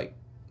be like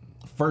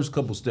first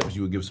couple steps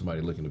you would give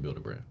somebody looking to build a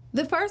brand?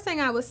 The first thing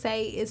I would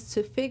say is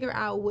to figure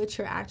out what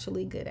you're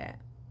actually good at,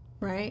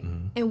 right?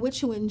 And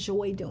what you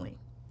enjoy doing.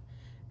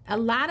 A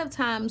lot of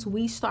times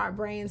we start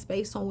brands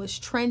based on what's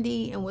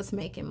trendy and what's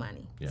making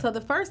money. Yeah. So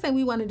the first thing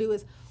we want to do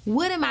is,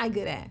 what am I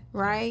good at,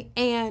 right?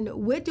 And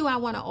what do I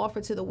want to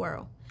offer to the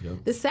world?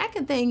 Yep. The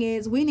second thing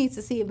is we need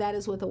to see if that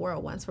is what the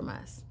world wants from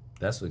us.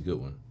 That's a good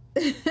one.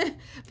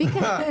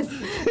 because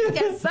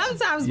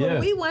sometimes what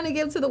we want to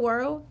give to the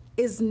world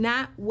is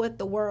not what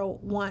the world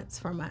wants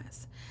from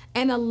us.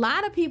 And a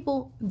lot of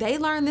people, they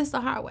learn this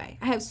the hard way.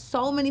 I have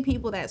so many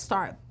people that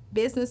start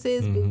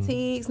businesses,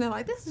 boutiques, and they're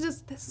like, this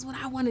is what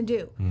I want to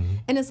do.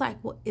 And it's like,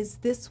 well, is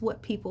this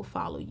what people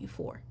follow you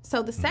for?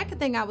 So the second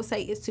thing I would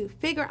say is to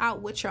figure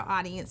out what your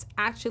audience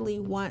actually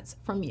wants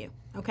from you,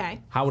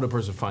 okay? How would a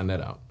person find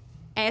that out?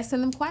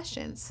 Asking them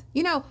questions.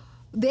 You know,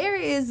 there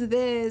is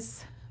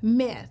this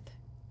myth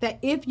that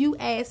if you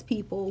ask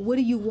people, what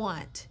do you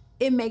want?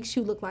 It makes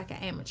you look like an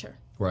amateur.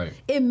 Right.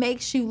 It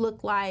makes you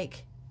look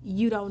like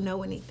you don't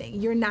know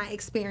anything. You're not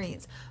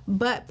experienced.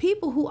 But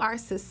people who are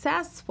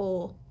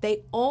successful,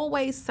 they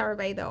always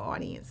survey their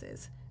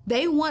audiences.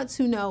 They want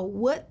to know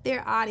what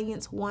their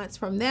audience wants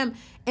from them,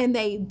 and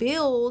they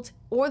build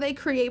or they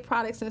create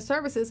products and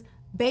services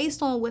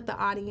based on what the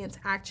audience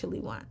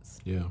actually wants.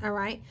 Yeah. All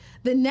right?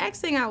 The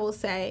next thing I will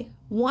say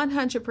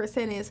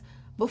 100% is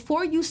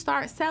before you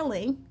start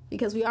selling,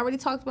 because we already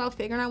talked about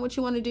figuring out what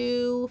you want to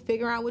do,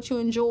 figuring out what you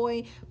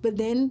enjoy, but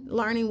then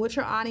learning what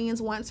your audience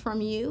wants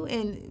from you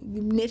and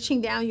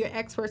niching down your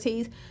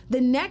expertise.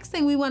 The next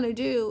thing we want to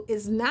do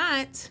is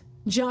not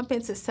jump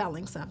into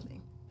selling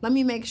something. Let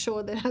me make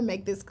sure that I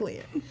make this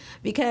clear,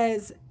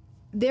 because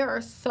there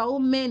are so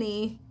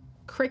many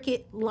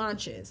cricket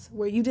launches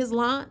where you just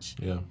launch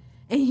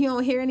and you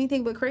don't hear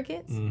anything but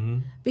crickets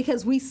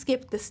because we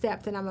skipped the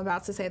step that I'm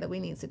about to say that we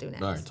need to do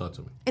next. All right, talk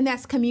to me. And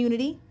that's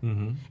community.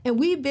 And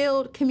we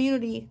build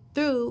community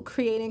through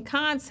creating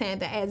content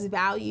that adds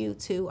value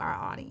to our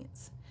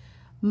audience.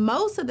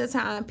 Most of the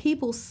time,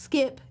 people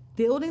skip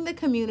building the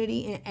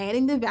community and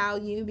adding the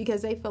value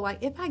because they feel like,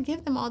 if I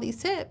give them all these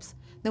tips,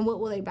 then what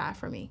will they buy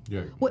from me?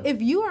 Well,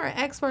 if you are an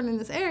expert in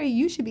this area,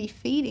 you should be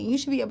feeding. You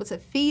should be able to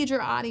feed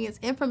your audience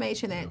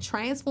information that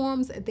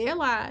transforms their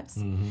lives,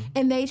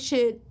 and they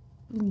should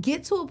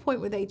get to a point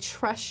where they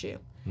trust you.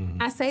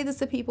 I say this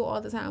to people all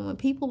the time. When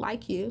people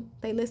like you,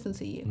 they listen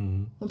to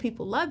you. When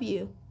people love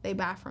you, they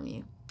buy from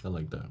you. I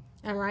like that.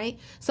 All right?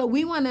 So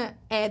we want to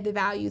add the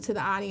value to the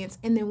audience.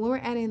 And then when we're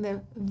adding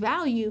the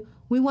value,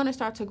 we want to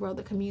start to grow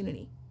the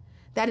community.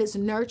 That is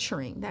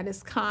nurturing, that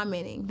is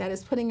commenting, that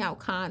is putting out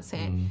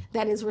content,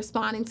 that is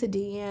responding to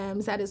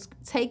DMs, that is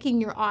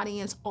taking your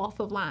audience off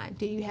of line.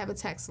 Do you have a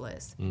text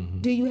list?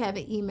 Do you have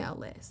an email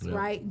list,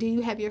 right? Do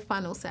you have your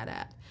funnel set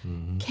up?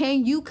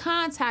 Can you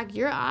contact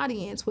your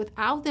audience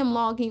without them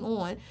logging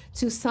on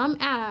to some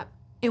app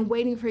and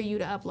waiting for you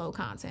to upload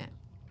content?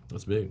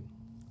 That's big.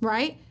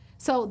 Right?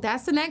 So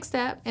that's the next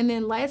step. And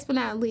then last but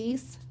not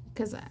least,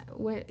 because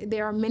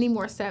there are many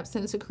more steps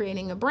into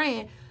creating a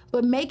brand,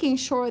 but making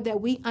sure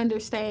that we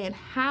understand,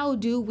 how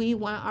do we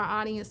want our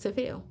audience to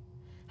feel?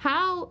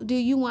 How do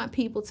you want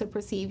people to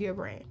perceive your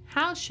brand?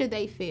 How should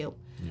they feel?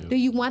 Do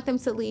you want them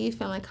to leave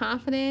feeling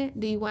confident?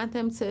 Do you want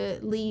them to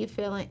leave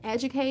feeling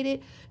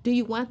educated? Do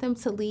you want them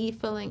to leave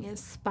feeling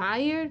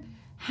inspired?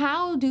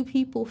 How do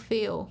people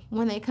feel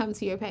when they come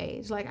to your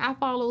page? Like, I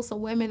follow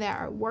some women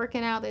that are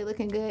working out, they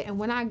looking good, and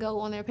when I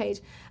go on their page,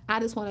 I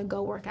just want to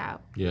go work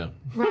out.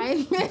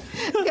 Right?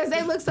 Because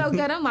they look so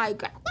good. I'm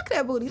like, look at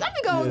that booty. Let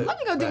me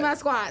go do my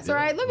squats,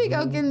 right? Let me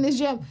go get in this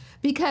gym.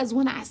 Because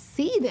when I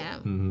see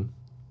them,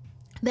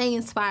 they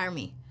inspire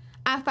me.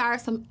 I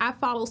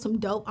follow some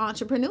dope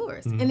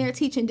entrepreneurs, and they're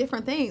teaching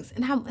different things,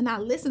 and I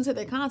listen to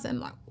their content.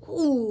 I'm like,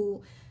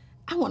 ooh,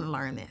 I want to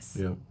learn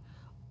this.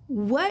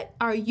 What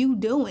are you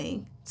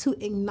doing to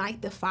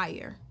ignite the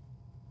fire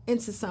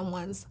into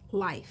someone's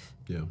life?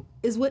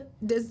 Is what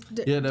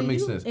that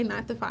makes sense.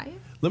 Ignite the fire?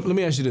 Let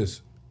me ask you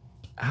this.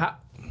 All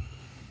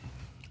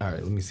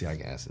right, let me see how I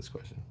can ask this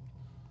question.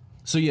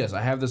 So yes,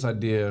 I have this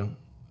idea.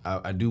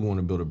 I do want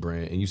to build a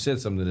brand, and you said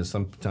something that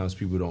sometimes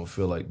people don't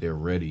feel like they're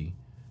ready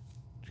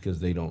because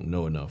they don't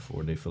know enough,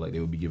 or they feel like they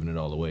would be giving it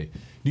all away.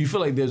 Do you feel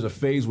like there's a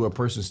phase where a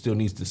person still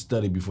needs to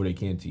study before they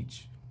can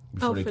teach?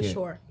 For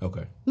sure.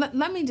 Okay.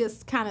 Let me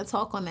just kind of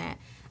talk on that.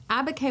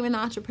 I became an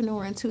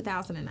entrepreneur in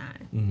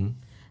 2009.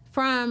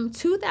 From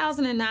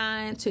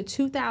 2009 to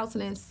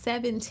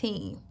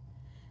 2017,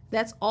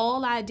 that's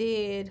all I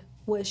did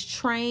was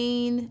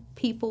train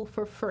people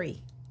for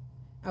free.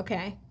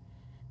 Okay?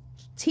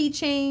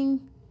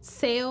 Teaching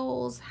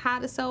sales, how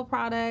to sell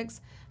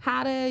products,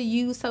 how to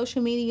use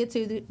social media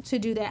to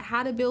do that,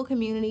 how to build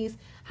communities,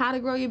 how to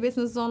grow your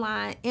business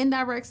online,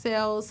 indirect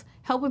sales,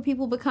 helping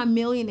people become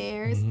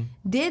millionaires.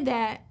 Did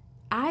that.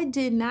 I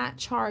did not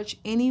charge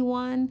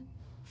anyone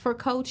for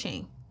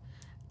coaching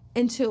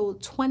until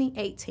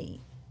 2018.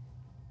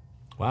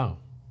 Wow.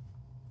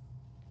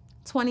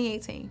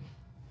 2018.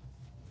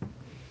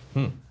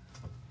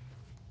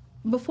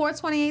 Before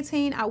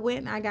 2018, I went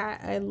and I got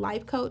a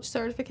life coach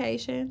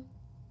certification.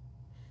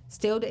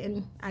 I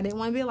didn't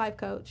want to be a life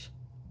coach,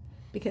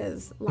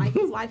 because life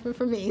is life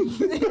for me.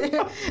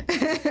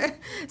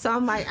 So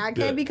I'm like, I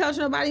can't be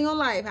coaching nobody on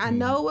life. I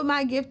know what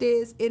my gift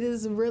is. It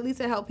is really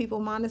to help people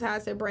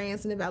monetize their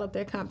brands and develop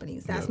their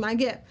companies. That's my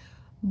gift.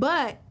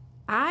 But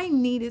I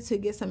needed to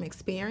get some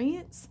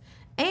experience,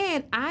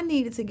 and I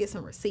needed to get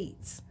some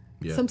receipts,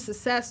 some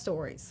success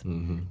stories.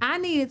 I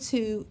needed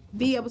to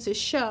be able to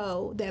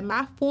show that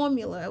my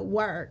formula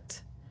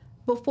worked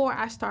before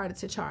I started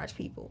to charge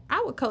people.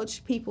 I would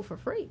coach people for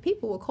free.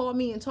 People would call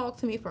me and talk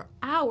to me for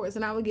hours,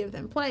 and I would give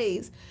them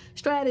plays,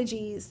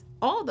 strategies,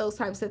 all those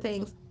types of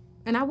things,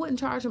 and I wouldn't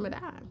charge them a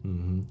dime.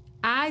 Mm-hmm.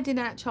 I did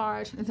not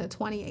charge until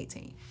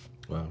 2018.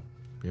 Wow.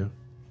 Yeah.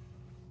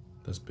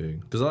 That's big.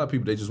 Because a lot of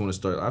people, they just want to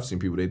start. I've seen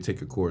people, they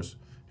take a course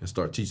and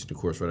start teaching the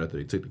course right after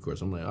they took the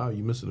course. I'm like, oh,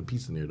 you're missing a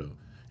piece in there, though.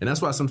 And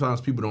that's why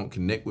sometimes people don't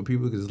connect with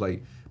people, because it's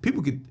like,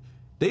 people could,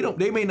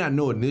 they may not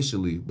know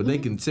initially, but they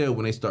can tell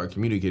when they start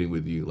communicating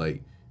with you,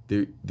 like,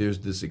 there's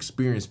this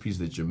experience piece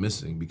that you're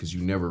missing because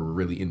you never were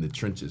really in the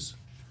trenches.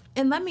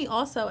 And let me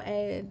also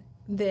add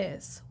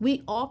this.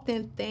 We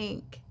often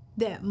think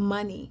that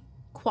money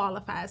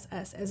qualifies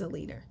us as a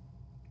leader.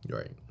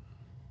 Right.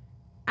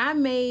 I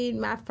made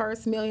my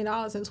first $1 million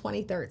in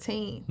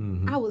 2013.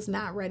 Mm-hmm. I was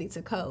not ready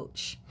to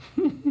coach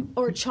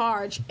or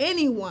charge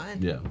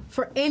anyone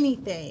for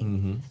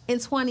anything in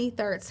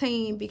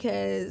 2013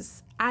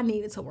 because I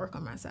needed to work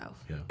on myself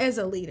as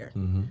a leader.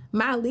 Mm-hmm.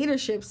 My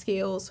leadership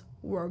skills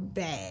were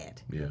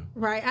bad.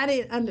 Right? I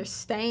didn't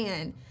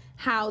understand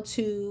how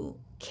to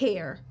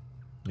care.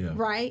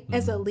 Right?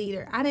 As a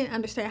leader. I didn't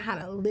understand how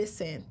to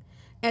listen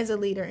as a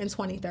leader in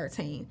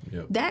 2013.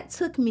 That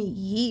took me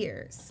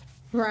years.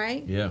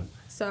 Right? Yeah.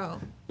 So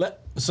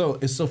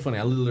it's so funny.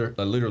 I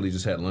literally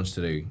just had lunch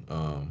today,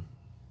 and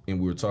we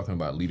were talking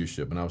about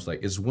leadership, and I was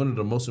like, it's one of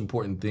the most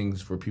important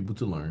things for people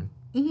to learn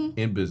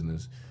in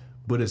business,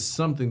 but it's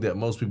something that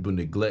most people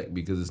neglect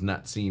because it's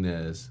not seen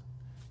as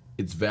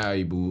it's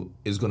valuable.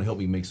 It's going to help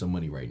me make some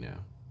money right now.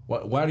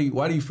 Why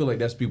do you feel like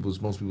that's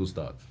most people's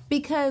thoughts?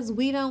 Because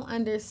we don't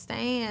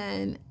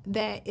understand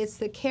that it's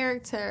the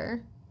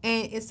character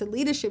and it's the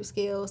leadership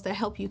skills that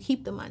help you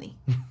keep the money.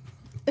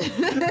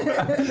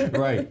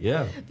 Right,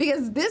 yeah.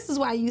 Because this is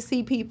why you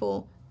see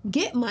people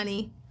get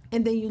money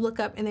and then you look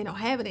up and they don't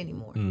have it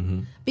anymore.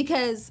 Mm-hmm.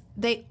 Because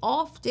they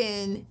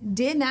often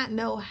did not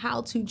know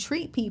how to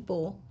treat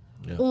people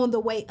on the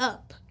way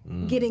up,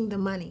 getting the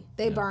money.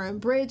 They burned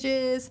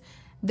bridges.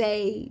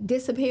 They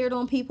disappeared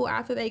on people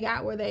after they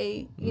got where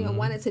they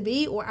wanted to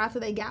be, or after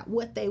they got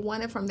what they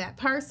wanted from that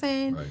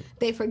person. Right.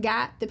 They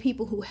forgot the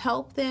people who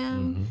helped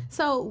them. Mm-hmm.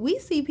 So we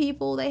see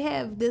people, they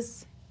have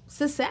this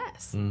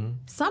success. Mm-hmm.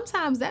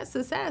 Sometimes that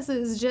success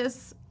is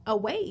just a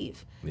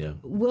wave. Yeah.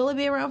 Will it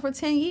be around for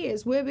 10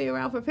 years? Will it be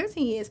around for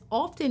 15 years?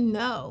 Often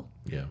no.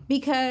 Yeah.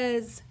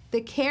 Because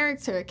the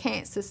character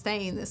can't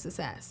sustain the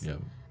success. Yeah.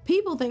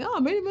 People think, oh,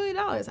 $1 million.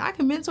 I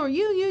can mentor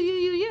you.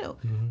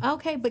 Mm-hmm.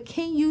 Okay, but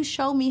can you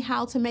show me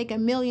how to make $1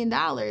 million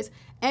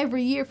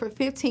every year for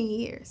 15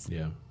 years?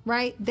 Yeah.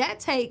 Right? That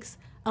takes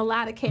a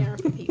lot of caring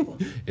for people.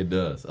 It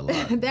does, a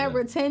lot. That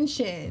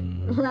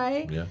retention,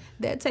 right? Yeah.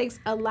 That takes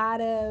a lot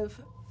of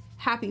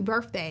happy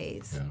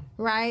birthdays,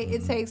 right? Mm-hmm.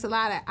 It takes a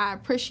lot of I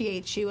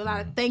appreciate you, a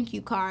lot of thank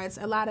you cards,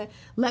 a lot of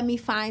let me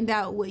find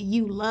out what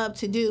you love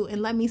to do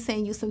and let me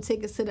send you some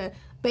tickets to the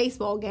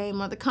baseball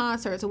game or the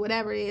concerts or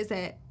whatever it is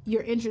that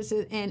you're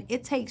interested in.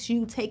 It takes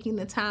you taking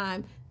the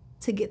time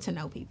to get to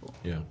know people.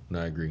 Yeah,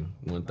 I agree,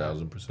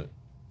 1,000%.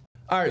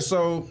 All right,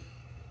 so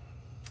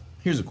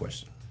here's a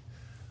question.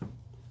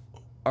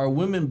 Are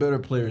women better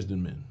players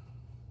than men?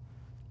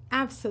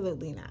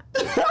 Absolutely not.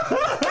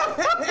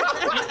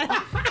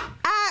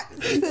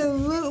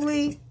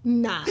 Absolutely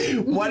not.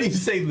 Why do you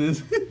say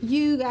this?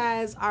 You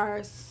guys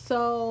are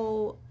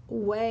so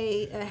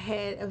way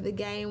ahead of the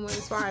game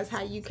as far as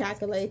how you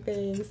calculate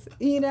things.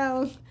 You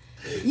got,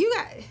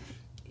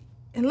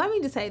 and let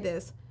me just say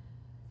this.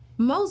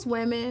 Most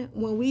women,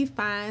 when we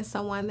find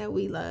someone that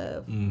we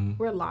love,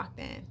 we're locked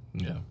in.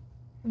 Yeah.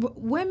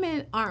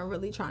 Women aren't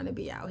really trying to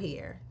be out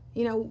here.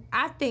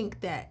 I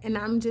think that, and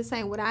I'm just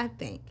saying what I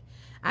think.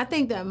 I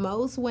think that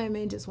most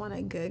women just want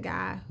a good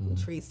guy who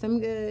treats them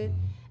good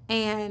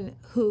and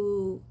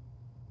who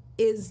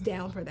is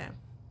down for them.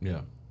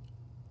 Yeah.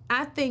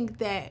 I think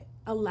that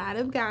a lot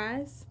of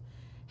guys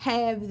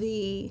have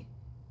this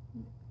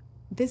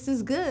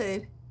is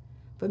good,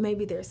 but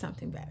maybe there's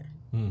something better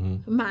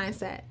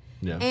mindset.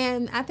 Yeah.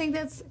 And I think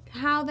that's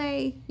how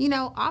they,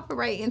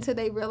 operate until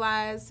they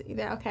realize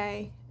that,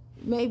 okay,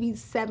 maybe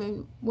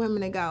 7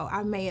 women ago,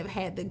 I may have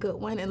had the good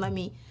one, and let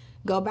me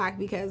go back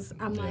because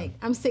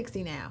I'm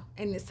 60 now,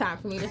 and it's time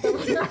for me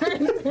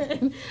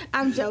to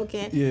I'm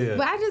joking. Yeah.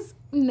 But I just,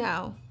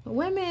 no.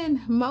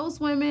 Most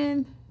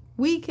women,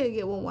 we could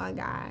get with one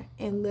guy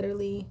and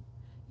literally,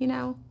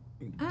 I'm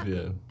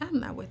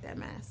not with that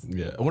mess.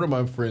 Yeah. One of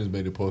my friends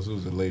made a post. It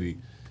was a lady,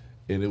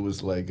 and it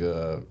was like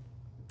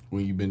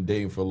when you've been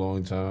dating for a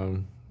long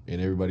time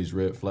and everybody's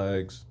red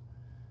flags,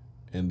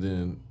 and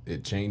then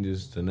it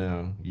changes to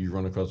now you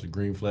run across a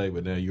green flag,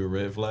 but now you're a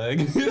red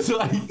flag. It's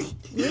like,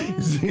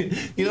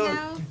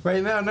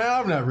 right now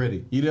I'm not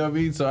ready. You know what I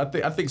mean? So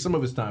I think some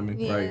of it's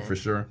timing, right, for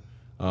sure.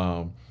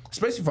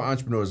 Especially for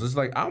entrepreneurs. It's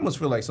like, I almost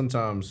feel like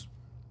sometimes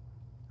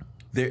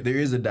there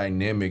is a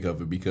dynamic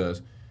of it,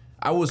 because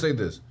I will say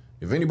this.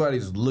 If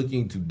anybody's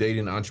looking to date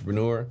an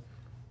entrepreneur,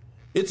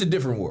 it's a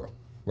different world.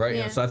 Right?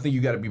 Yeah. So I think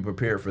you got to be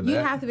prepared for that. You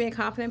have to be a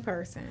confident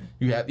person.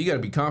 You got to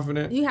be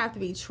confident. You have to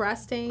be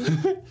trusting.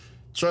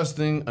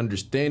 Trusting,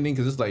 understanding,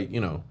 because it's like,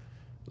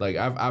 Like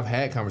I've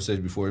had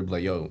conversations before. It'd be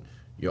like, yo,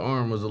 your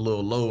arm was a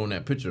little low on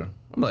that picture.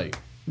 I'm like,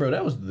 bro,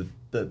 that was the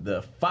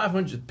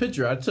 500th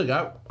picture I took.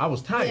 I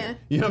was tired. Yeah.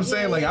 You know what I'm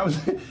saying? Like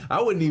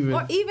I wouldn't even.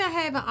 Or even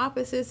having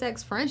opposite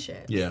sex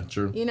friendships. Yeah,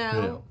 true. You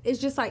know, it's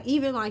just like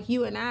even like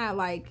you and I,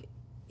 like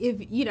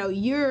if you know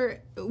you're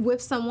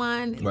with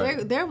someone,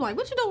 they're like,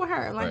 what you doing with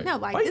her? I'm like, no,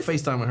 like why you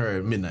FaceTiming her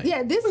at midnight?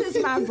 Yeah, this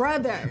is my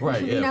brother.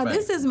 Right. Yeah, you know, fact.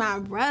 this is my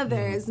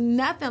brother. It's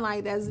nothing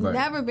like that. It's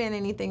never been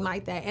anything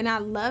like that. And I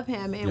love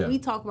him, and we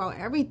talk about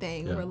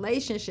everything,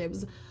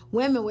 relationships,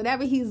 women,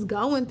 whatever he's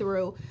going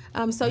through.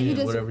 So you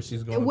just whatever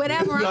she's going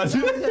whatever through. I'm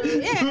going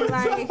through. Yeah,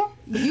 like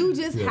you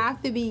just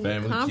have to be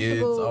family,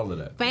 comfortable. Kids, all of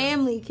that.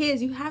 Family,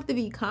 kids, you have to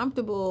be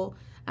comfortable.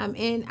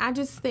 And I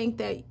just think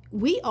that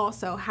we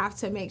also have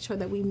to make sure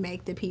that we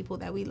make the people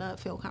that we love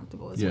feel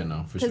comfortable as well. Yeah,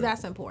 no, for sure. Because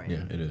that's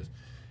important. Yeah, it is.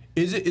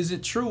 Is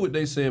it true what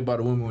they say about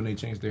a woman when they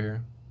change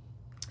their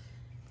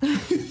hair?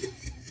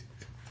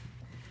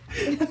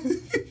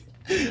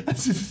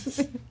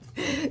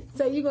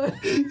 So you going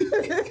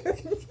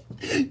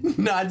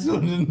No, I just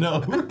want to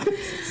know.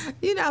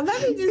 You know,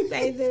 let me just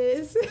say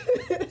this.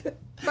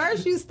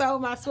 First, you stole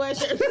my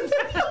sweatshirt.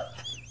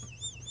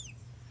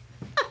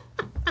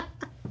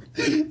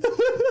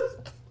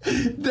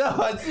 No,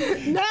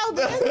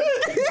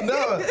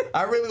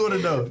 I really want to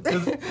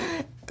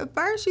know.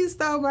 First, you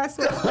stole my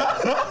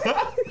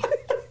sweatshirt.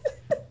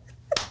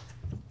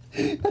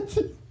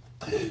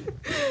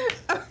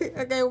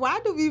 Okay, why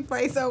do we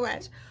play so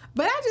much?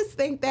 But I just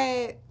think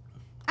that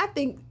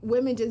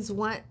women just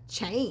want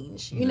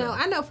change. You know,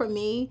 I know for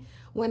me,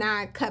 when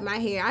I cut my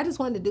hair, I just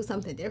wanted to do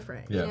something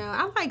different. Yeah. You know,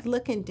 I like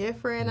looking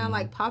different. I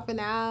like popping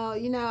out.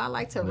 You know, I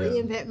like to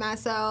reinvent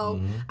myself.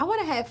 I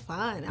want to have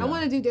fun. I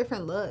want to do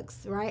different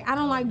looks, right? I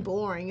don't like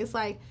boring. It's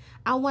like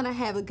I want to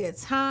have a good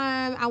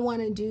time. I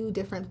want to do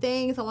different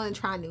things. I want to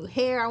try new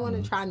hair. I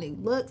want to try new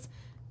looks.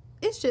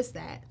 It's just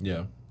that.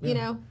 Yeah. You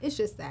know, it's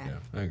just that. Yeah,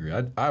 I agree.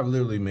 I've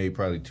literally made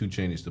probably 2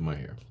 changes to my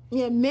hair.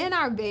 Yeah, men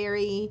are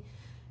very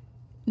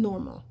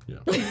normal. Yeah.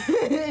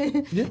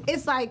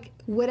 It's like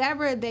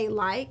whatever they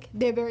like,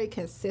 they're very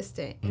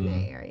consistent in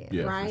that area,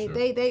 right? For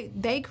sure.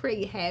 They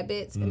create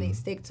habits and they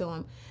stick to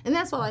them, and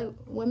that's why like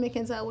women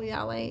can tell when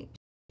y'all ain't.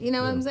 You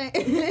know what I'm saying?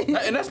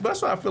 And that's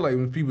why I feel like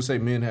when people say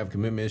men have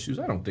commitment issues,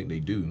 I don't think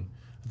they do.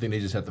 I think they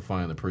just have to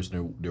find the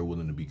person they're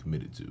willing to be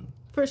committed to.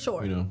 For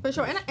sure. You know? For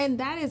sure. And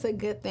that is a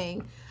good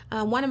thing.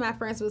 One of my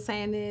friends was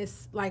saying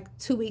this like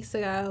 2 weeks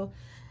ago.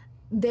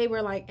 They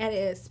were like at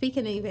a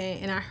speaking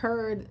event, and I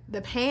heard the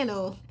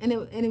panel, and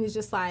it was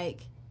just like,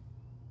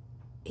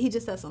 he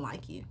just doesn't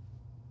like you.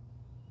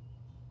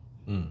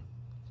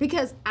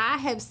 Because I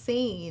have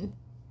seen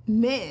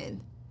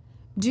men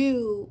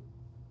do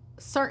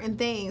certain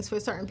things for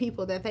certain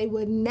people that they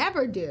would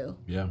never do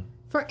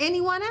for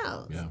anyone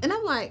else. Yeah. And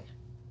I'm like,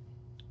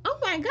 oh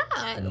my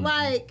God,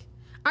 like,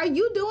 are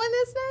you doing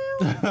this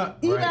now?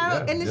 You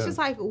know? And it's just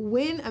like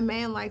when a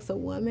man likes a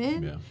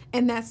woman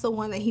and that's the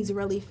one that he's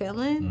really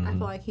feeling, I feel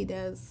like he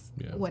does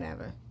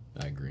whatever.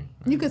 I agree.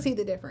 You can see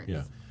the difference.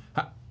 Yeah.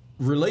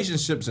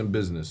 Relationships and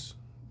business.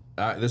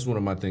 That's one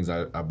of my things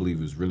I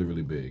believe is really,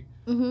 really big.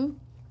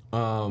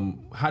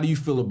 How do you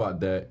feel about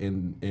that?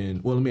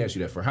 And well, let me ask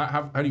you that first.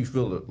 How do you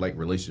feel like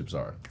relationships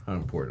are? How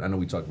important? I know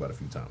we talked about it a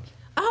few times.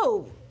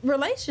 Oh,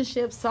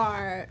 relationships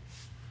are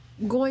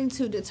going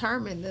to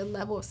determine the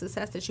level of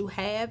success that you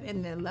have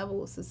and the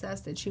level of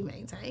success that you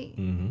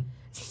maintain.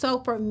 So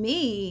for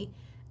me,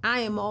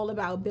 I am all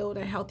about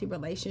building healthy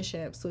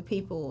relationships with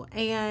people.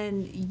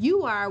 And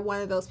you are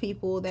one of those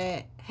people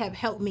that have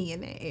helped me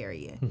in that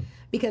area.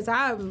 Because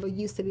I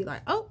used to be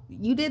like, oh,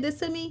 you did this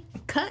to me?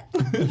 Cut.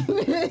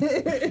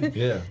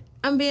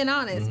 I'm being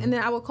honest. And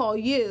then I would call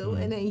you,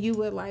 and then you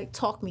would like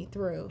talk me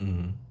through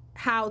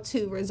how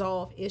to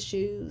resolve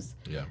issues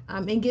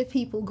and give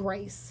people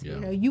grace. You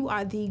know, you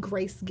are the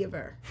grace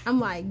giver. I'm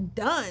like,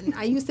 done.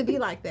 I used to be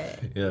like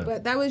that.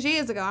 But that was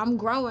years ago. I'm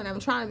growing. I'm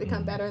trying to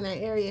become better in that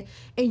area.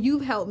 And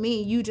you've helped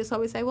me. You just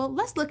always say, well,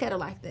 let's look at it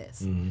like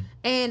this.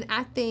 And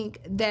I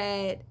think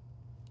that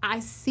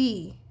I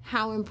see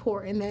how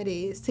important that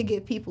is to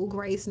give people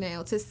grace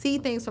now, to see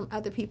things from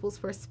other people's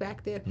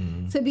perspective,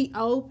 to be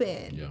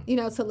open, you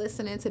know, to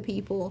listening to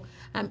people.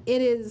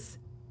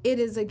 It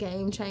is a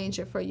game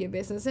changer for your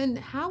business and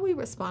how we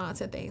respond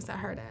to things that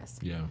hurt us.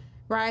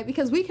 Right?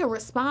 Because we can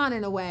respond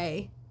in a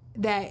way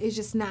that is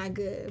just not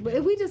good. But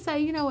if we just say,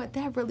 you know what,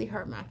 that really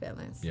hurt my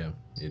feelings. Yeah,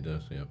 it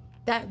does. Yeah.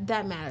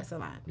 That matters a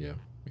lot. Yeah,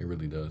 it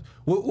really does.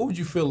 What would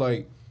you feel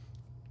like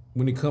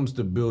when it comes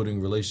to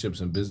building relationships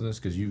and business?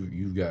 Because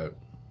you've got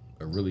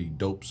a really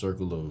dope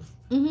circle of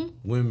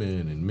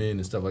women and men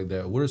and stuff like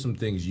that. What are some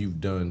things you've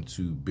done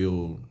to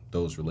build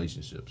those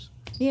relationships?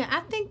 Yeah,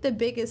 I think the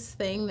biggest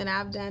thing that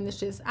I've done is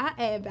just I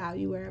add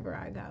value wherever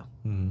I go.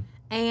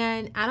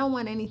 And I don't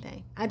want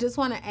anything. I just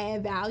want to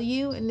add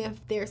value. And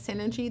if there's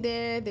synergy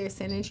there, there's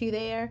synergy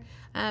there.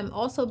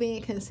 Also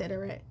being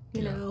considerate,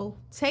 you know,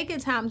 taking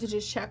time to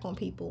just check on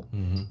people.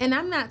 And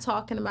I'm not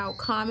talking about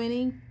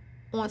commenting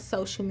on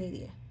social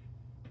media,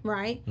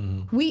 right?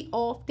 We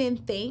often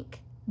think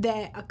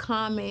that a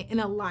comment and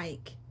a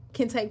like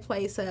can take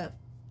place of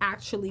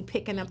actually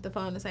picking up the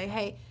phone and say,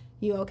 hey,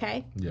 you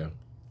okay? Yeah.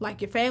 Like,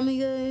 your family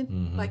good?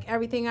 Mm-hmm. Like,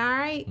 everything all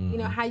right? Mm-hmm. You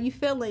know, how you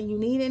feeling? You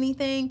need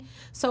anything?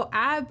 So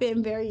I've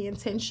been very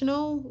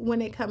intentional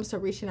when it comes to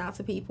reaching out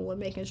to people and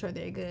making sure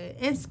they're good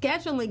and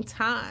scheduling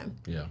time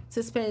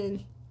to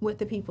spend with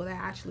the people that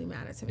actually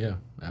matter to me. Yeah,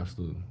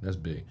 absolutely. That's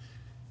big.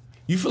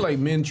 You feel like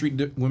men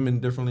treat women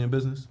differently in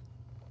business?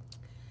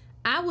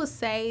 I would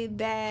say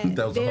that...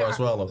 That was a hard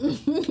swallow.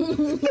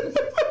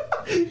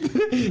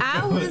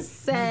 I would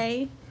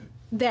say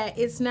that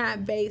it's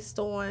not based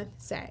on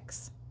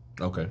sex.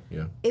 Okay,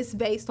 yeah. It's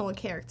based on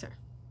character,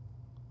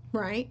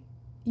 right?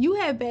 You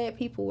have bad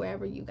people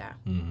wherever you go.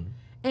 Mm-hmm.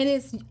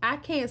 And I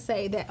can't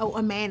say that,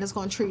 a man is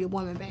going to treat a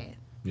woman bad,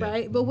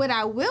 right? Mm-hmm. But what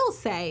I will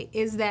say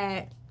is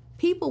that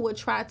people will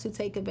try to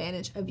take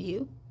advantage of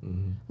you,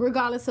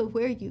 regardless of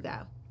where you go.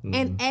 Mm-hmm.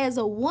 And as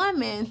a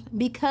woman,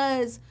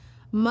 because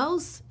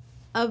most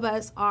of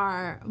us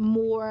are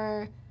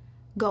more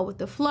go with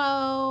the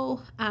flow,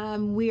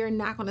 we're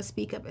not going to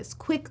speak up as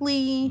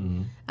quickly.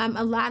 Mm-hmm.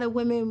 A lot of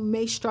women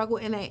may struggle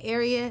in that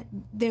area,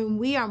 then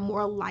we are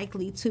more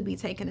likely to be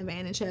taken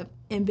advantage of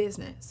in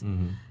business.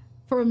 Mm-hmm.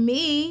 For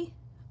me,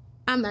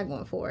 I'm not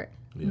going for it.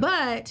 Yeah.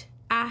 But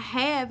I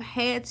have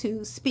had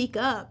to speak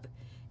up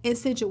in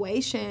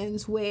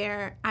situations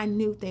where I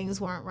knew things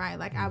weren't right.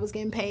 Like, I was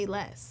getting paid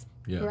less,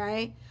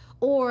 right?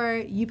 Or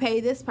you pay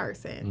this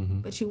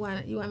person, but you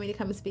want me to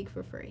come and speak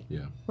for free,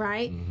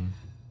 right? Mm-hmm.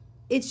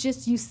 It's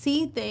just, you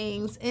see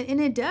things,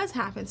 and it does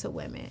happen to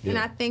women. Yeah. And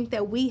I think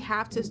that we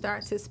have to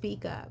start to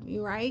speak up,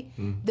 right?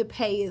 Mm-hmm. The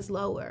pay is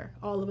lower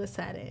all of a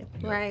sudden,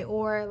 right?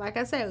 Or, like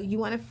I said, you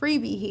want a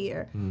freebie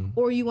here,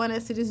 or you want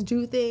us to just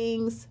do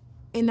things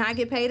and not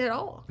get paid at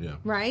all,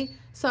 right?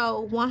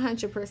 So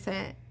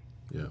 100%,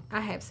 I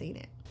have seen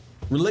it.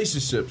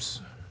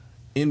 Relationships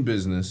in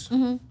business,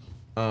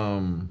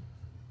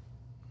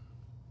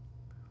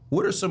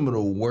 what are some of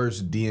the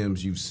worst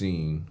DMs you've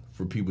seen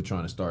for people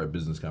trying to start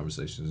business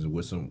conversations, and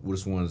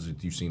what's ones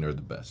that you've seen are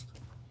the best?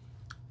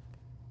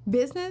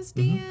 Business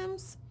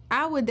DMs,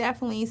 I would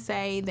definitely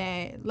say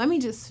that, let me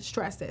just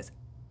stress this.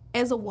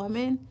 As a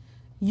woman,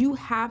 you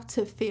have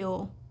to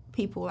feel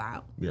people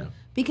out. Yeah.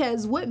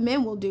 Because what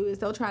men will do is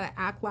they'll try to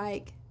act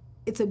like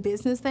it's a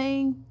business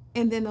thing,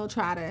 and then they'll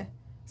try to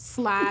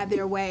slide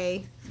their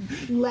way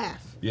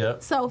left. Yeah.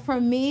 So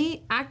for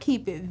me, I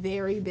keep it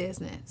very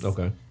business.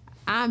 Okay.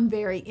 I'm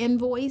very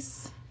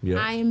invoice. Yeah.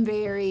 I am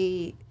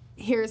very...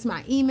 Here's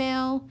my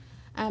email.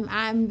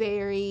 I'm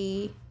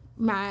very,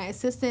 my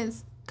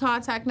assistant's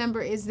contact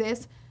number is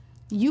this.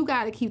 You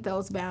got to keep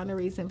those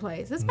boundaries in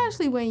place,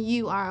 especially when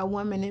you are a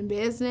woman in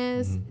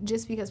business,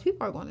 just because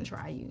people are going to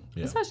try you,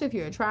 especially if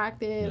you're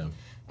attractive. Yeah.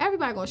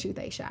 Everybody going to shoot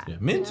their shot. Yeah.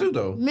 Men too,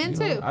 though. Men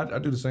too. I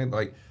do the same.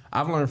 Like,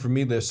 I've learned from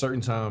me, there's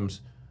certain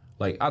times,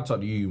 like, I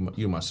talk to you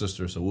and my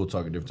sister, so we'll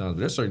talk at different times,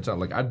 but there's certain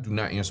times, like, I do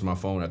not answer my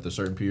phone after a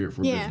certain period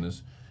for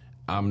business.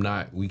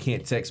 We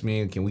can't text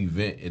me and can we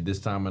vent at this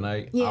time of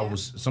night? Yeah.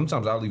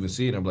 Sometimes I'll even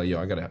see it and I'm like, yo,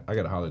 I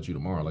gotta holler at you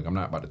tomorrow. Like, I'm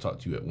not about to talk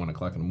to you at 1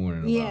 o'clock in the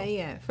morning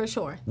about for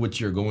sure. what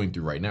you're going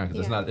through right now,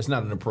 because it's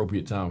not an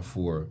appropriate time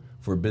for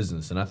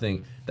business. And I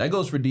think that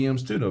goes for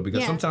DMs too, though,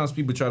 because sometimes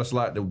people try to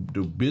slide the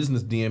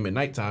business DM at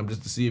nighttime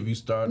just to see if you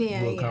start a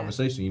little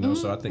conversation, you know?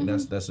 So I think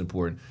that's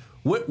important.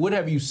 What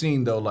have you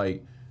seen though,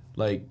 like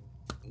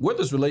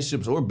whether it's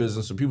relationships or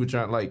business, or people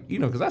trying, like, you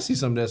know, because I see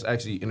something that's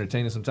actually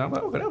entertaining sometimes.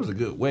 Like, okay, that was a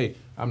good way.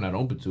 I'm not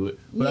open to it,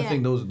 but I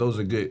think those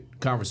are good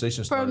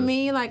conversation starters. For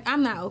me, like,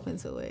 I'm not open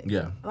to it.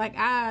 Yeah. Like,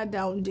 I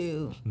don't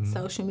do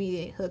social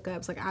media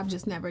hookups. Like, I've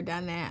just never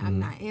done that. I'm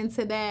not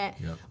into that.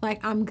 Yep.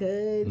 Like, I'm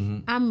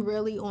good. I'm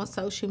really on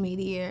social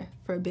media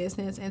for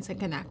business and to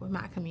connect with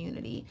my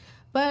community.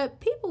 But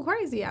people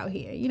crazy out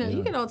here. You know,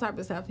 you get all type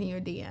of stuff in your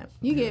DM.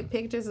 You get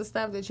pictures of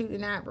stuff that you did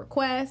not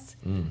request.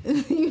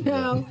 You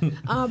know,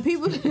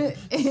 people.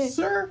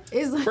 Sir,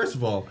 first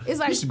of all, it's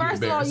like,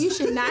 first of all, you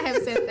should not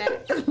have said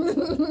that.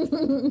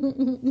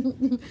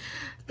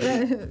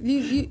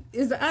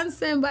 It's the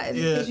unsend button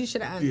because you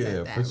should have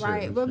unsent that, sure,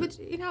 right? But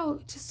you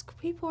know, just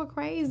people are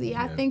crazy.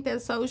 Yeah. I think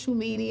that social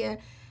media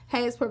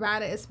has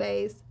provided a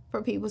space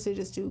for people to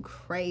just do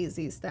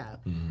crazy stuff.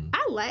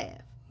 I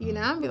laugh. You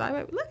know, I'll be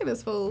like, look at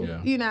this fool.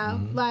 Yeah. You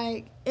know,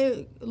 like,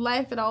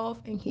 laugh it off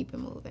and keep it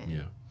moving.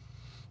 Yeah.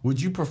 Would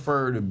you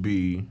prefer to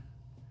be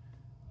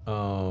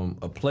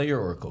a player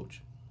or a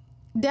coach?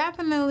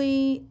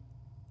 Definitely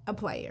a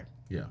player.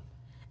 Yeah.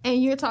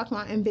 And you're talking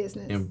about in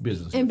business. In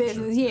business. In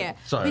business, sure. Yeah.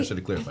 Sorry, I should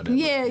have clarified that.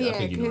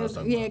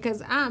 Yeah.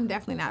 Because I'm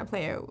definitely not a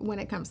player when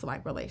it comes to,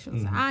 like,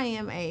 relations. I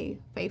am a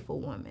faithful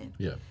woman.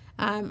 Yeah.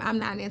 I'm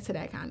not into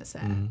that kind of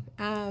stuff.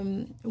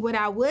 What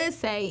I would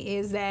say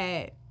is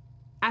that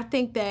I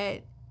think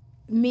that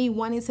me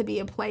wanting to be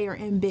a player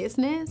in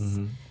business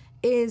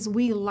is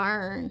we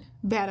learn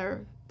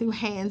better through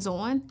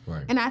hands-on.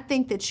 Right. And I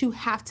think that you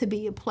have to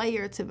be a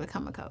player to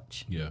become a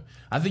coach. Yeah.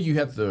 I think you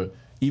have to,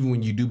 even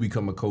when you do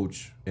become a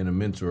coach and a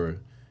mentor,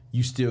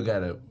 you still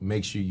got to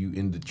make sure you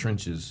in the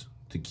trenches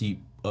to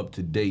keep up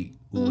to date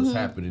with what's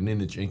happening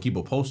and keep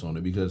a pulse on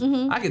it, because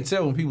I can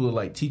tell when people are,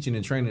 like, teaching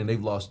and training and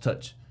they've lost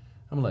touch.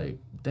 I'm like,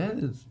 that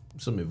is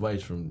some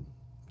advice from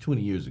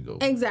 20 years ago.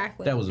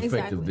 Exactly. That was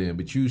effective then,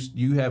 but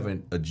you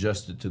haven't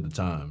adjusted to the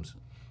times.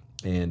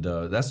 And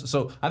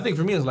so I think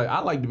for me, it's like,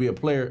 I like to be a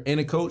player and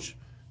a coach,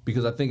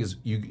 because I think it's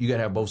you got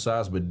to have both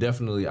sides, but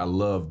definitely I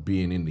love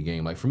being in the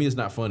game. Like, for me, it's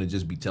not fun to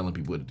just be telling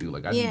people what to do.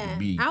 Like, I need to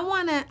be. I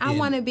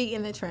want to be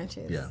in the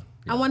trenches. Yeah.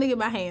 I want to get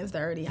my hands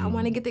dirty. I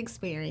want to get the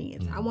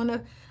experience. I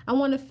want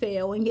to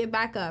fail and get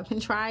back up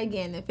and try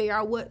again and figure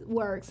out what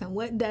works and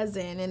what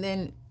doesn't, and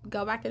then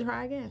go back and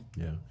try again.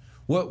 Yeah.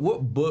 What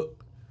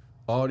book,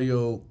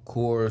 audio,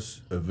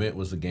 course, event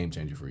was a game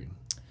changer for you?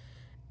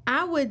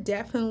 I would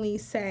definitely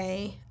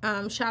say,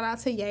 shout out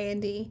to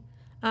Yandy.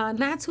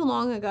 Not too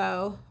long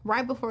ago,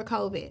 right before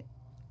COVID,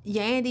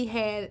 Yandy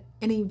had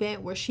an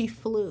event where she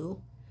flew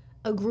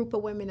a group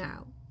of women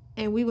out,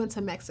 and we went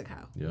to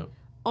Mexico. Yeah.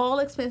 All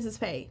expenses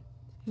paid.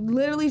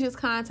 Literally just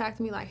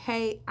contacted me like,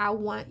 hey, I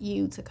want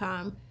you to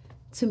come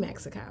to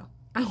Mexico.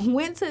 I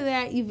went to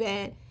that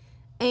event,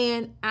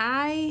 and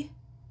I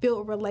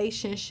built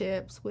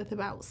relationships with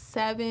about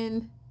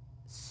 7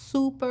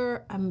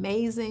 super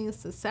amazing,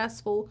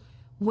 successful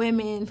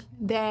women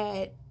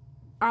that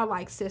are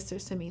like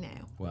sisters to me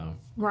now. Wow.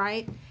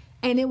 Right?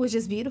 And it was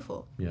just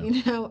beautiful. Yeah.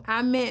 You know,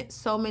 I met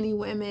so many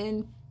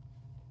women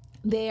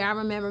there. I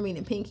remember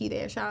meeting Pinky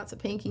there. Shout out to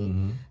Pinky.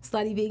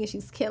 Slutty Vegan,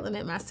 she's killing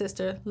it. My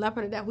sister, love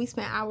her to death. We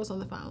spent hours on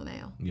the phone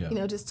now. Yeah. You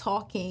know, just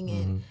talking,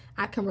 and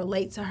I can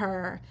relate to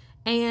her.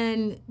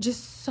 And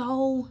just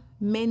so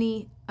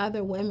many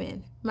other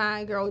women.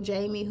 My girl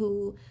Jamie,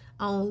 who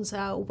owns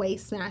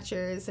Waist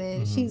Snatchers,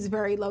 and she's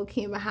very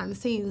low-key and behind the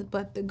scenes,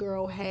 but the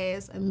girl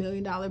has $1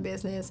 million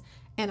business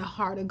and a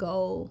heart of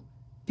gold.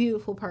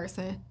 Beautiful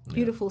person,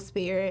 beautiful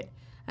spirit.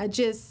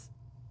 Just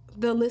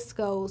the list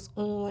goes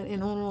on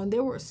and on and on.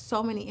 There were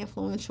so many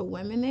influential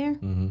women there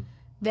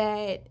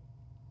that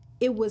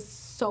it was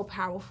so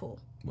powerful.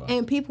 Wow.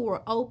 And people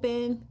were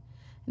open.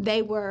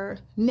 They were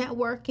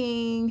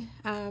networking.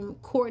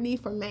 Courtney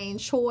from Main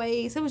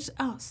Choice. It was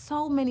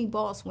so many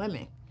boss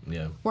women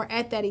were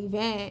at that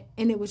event,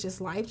 and it was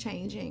just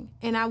life-changing.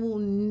 And I will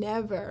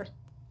never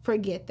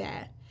forget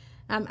that.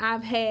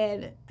 I've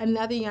had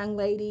another young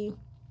lady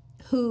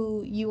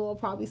who you all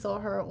probably saw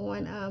her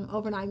on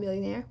Overnight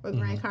Millionaire with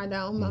Grant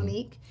Cardone,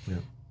 Monique. Yeah.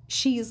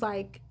 She's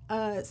like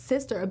a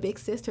sister, a big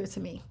sister to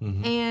me.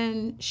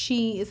 And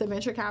she is a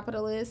venture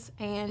capitalist,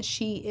 and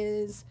she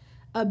is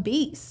a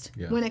beast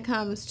when it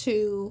comes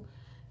to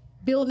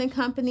building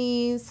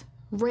companies,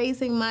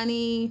 raising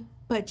money,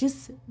 but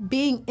just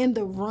being in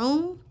the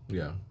room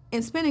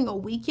and spending a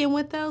weekend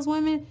with those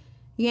women.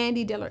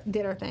 Yandy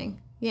did her thing.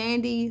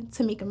 Yandy,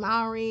 Tamika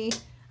Mowry,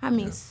 I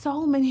mean,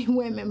 so many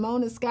women.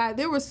 Mona Scott.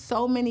 There were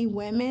so many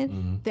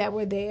women that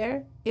were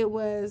there. It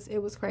was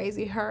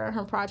crazy.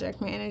 Her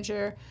project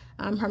manager,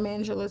 her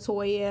manager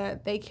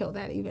Latoya, they killed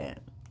that event.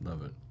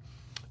 Love it.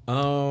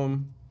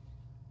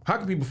 How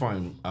can people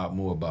find out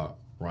more about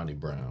Ronne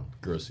Brown,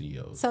 Girl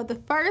CEOs? So the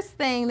first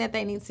thing that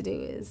they need to do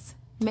is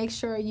make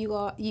sure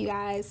you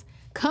guys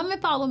come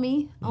and follow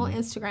me on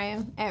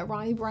Instagram at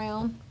Ronne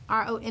Brown,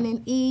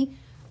 RONNE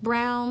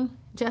Brown.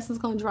 Justin's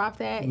gonna drop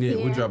that. Yeah,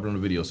 we'll drop it on the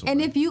video somewhere.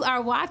 And if you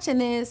are watching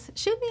this,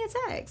 shoot me a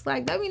text.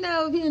 Like, let me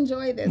know if you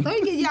enjoyed this.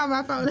 Let me get y'all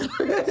my phone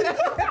number.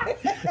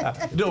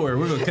 Don't worry,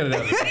 we're gonna cut it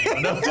out.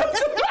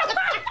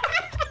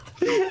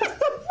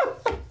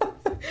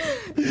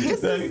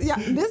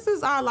 This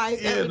is our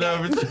life.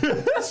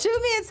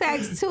 Shoot me a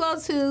text,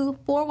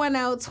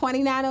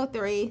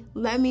 202-410-2903.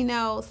 Let me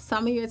know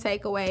some of your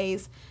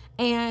takeaways.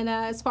 And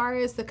as far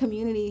as the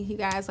community, you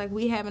guys, like,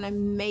 we have an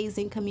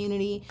amazing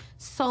community.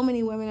 So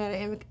many women that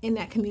are in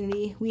that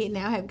community. We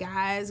now have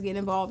guys get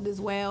involved as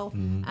well.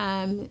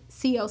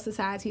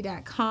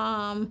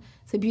 CEOsociety.com.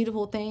 It's a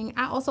beautiful thing.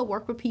 I also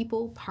work with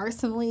people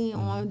personally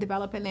on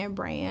developing their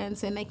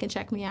brands, and they can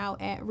check me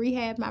out at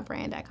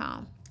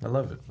rehabmybrand.com. I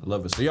love it. I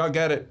love it. So y'all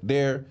got it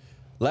there.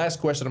 Last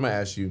question I'm going to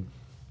ask you.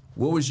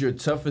 What was your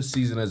toughest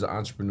season as an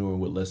entrepreneur,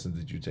 and what lessons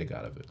did you take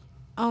out of it?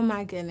 Oh,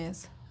 my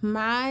goodness.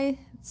 My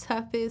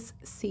toughest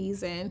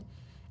season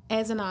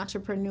as an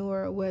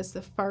entrepreneur was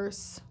the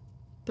first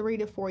 3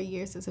 to 4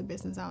 years as a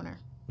business owner.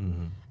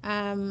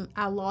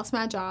 I lost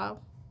my job.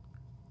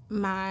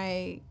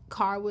 My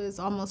car was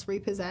almost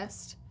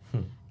repossessed.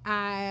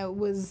 I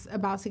was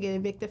about to get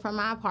evicted from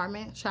my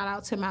apartment. Shout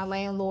out to my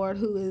landlord,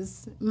 who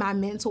is my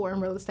mentor in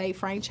real estate,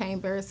 Frank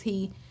Chambers.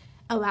 He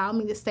allowed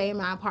me to stay in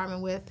my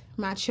apartment with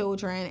my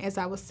children as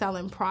I was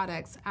selling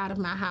products out of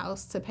my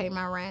house to pay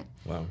my rent.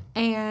 Wow.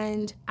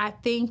 And I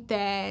think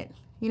that,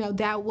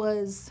 that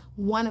was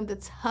one of the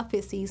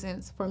toughest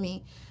seasons for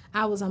me.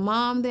 I was a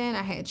mom then.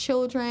 I had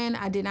children.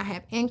 I did not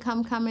have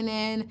income coming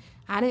in.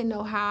 I didn't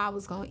know how I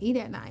was going to eat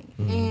at night.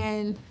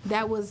 And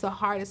that was the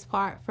hardest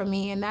part for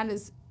me. And that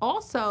is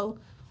also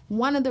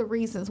one of the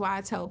reasons why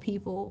I tell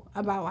people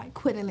about, like,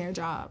 quitting their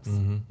jobs,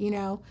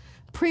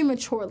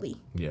 prematurely.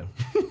 Yeah.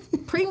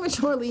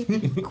 Prematurely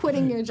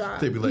quitting your job.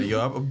 They'd be like, yo,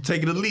 I'm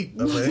taking a leap.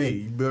 I'm like, hey,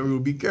 you better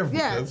be careful.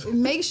 Yeah,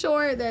 make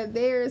sure that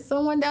there's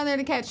someone down there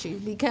to catch you,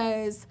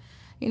 because,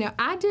 You know,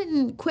 I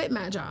didn't quit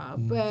my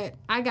job, but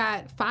I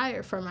got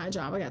fired from my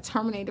job. I got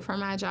terminated from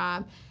my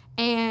job.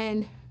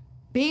 And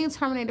being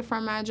terminated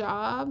from my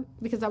job,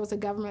 because I was a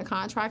government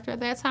contractor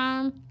at that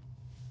time,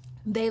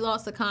 they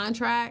lost the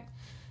contract.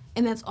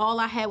 And that's all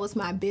I had was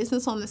my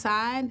business on the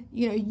side.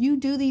 You know, you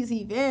do these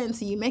events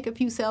and you make a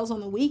few sales on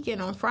the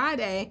weekend on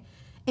Friday,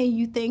 and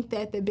you think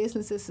that the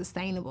business is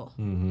sustainable.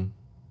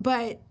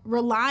 But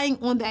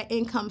relying on that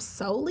income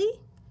solely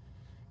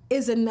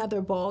is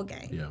another ball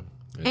game. Yeah.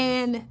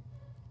 And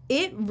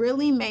it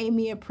really made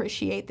me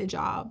appreciate the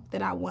job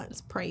that I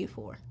once prayed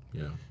for.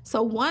 Yeah.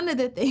 So one of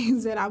the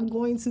things that I'm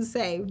going to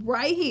say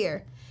right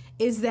here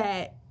is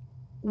that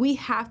we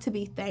have to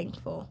be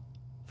thankful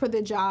for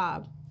the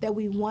job that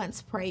we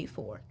once prayed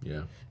for.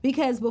 Yeah.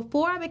 Because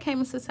before I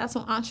became a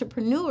successful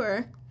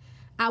entrepreneur,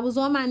 I was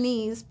on my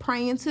knees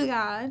praying to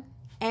God,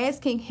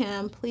 asking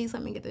him, please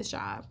let me get this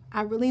job.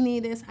 I really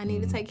need this. I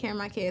need to take care of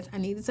my kids. I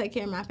need to take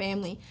care of my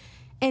family.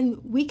 And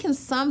we can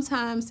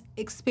sometimes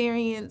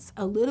experience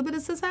a little bit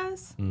of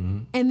success,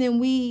 and then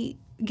we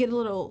get a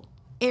little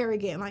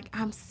arrogant, like,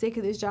 I'm sick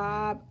of this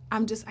job.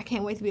 I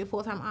can't wait to be a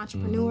full-time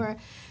entrepreneur.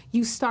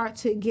 You start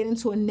to get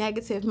into a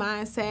negative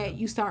mindset.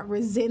 You start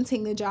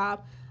resenting the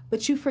job,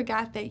 but you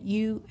forgot that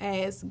you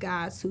asked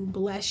God to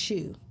bless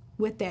you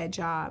with that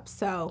job.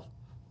 So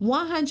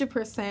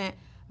 100%,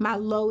 my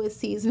lowest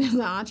season as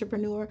an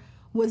entrepreneur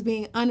was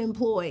being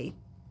unemployed.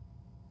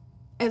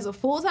 As a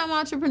full-time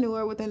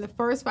entrepreneur, within the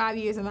first 5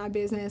 years of my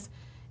business,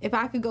 if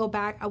I could go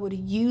back, I would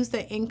use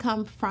the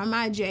income from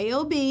my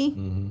job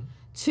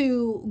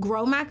to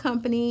grow my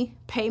company,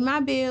 pay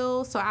my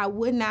bills, so I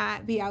would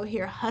not be out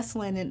here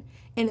hustling and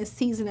in a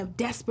season of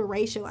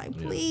desperation, like,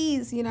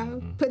 please, you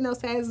know, putting those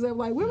tags up,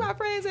 like, where my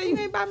friends at? You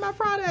ain't buy my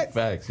products.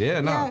 Facts.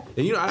 Yeah, no. Yeah.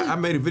 And, you know, I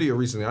made a video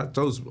recently. I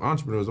told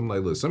entrepreneurs, I'm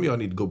like, look, some of y'all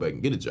need to go back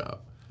and get a job.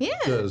 Yeah.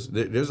 Because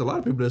there's a lot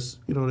of people that's,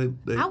 you know,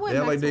 they act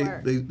like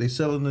they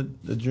selling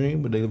the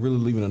dream, but they really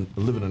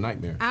living a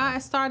nightmare. I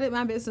started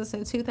my business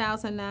in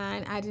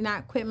 2009. I did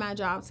not quit my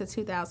job until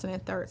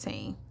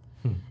 2013.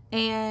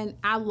 And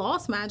I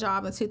lost my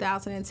job in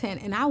 2010,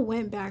 and I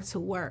went back to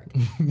work,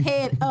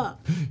 head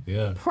up,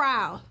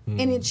 proud.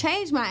 And it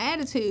changed my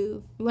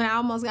attitude when I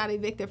almost got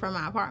evicted from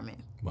my apartment.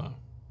 Wow.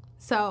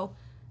 So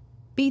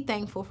be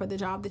thankful for the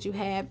job that you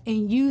have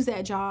and use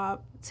that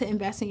job to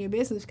invest in your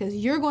business, because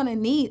you're going to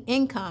need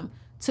income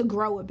to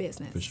grow a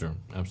business. For sure.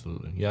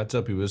 Absolutely. Yeah, I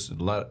tell people it's a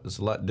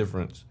lot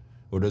difference,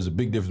 or there's a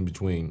big difference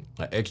between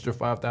an extra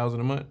 $5,000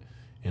 a month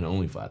and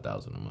only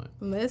 $5,000 a month.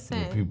 Listen.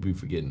 You know, people be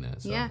forgetting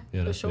that. So, yeah,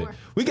 for sure. It.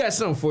 We got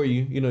something for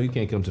you. You know, you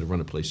can't come to the Run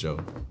the Play show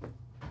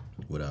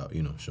without,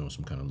 you know, showing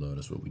some kind of love.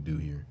 That's what we do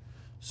here.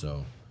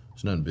 So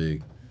it's nothing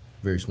big.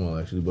 Very small,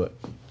 actually, but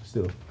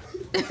still.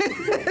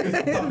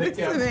 This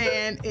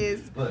man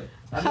is Look,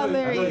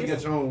 hilarious. I know you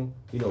got your own,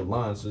 you know,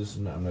 lines. So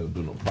I'm not going to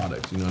do no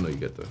products. You know, I know you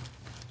got the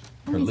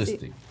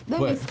holistic.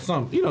 But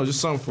some, you know, just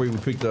something for you we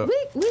picked up.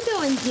 We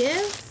doing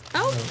gifts?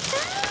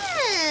 Okay.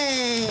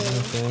 You know what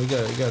I'm saying? We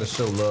got to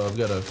show love. We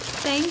got to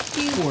thank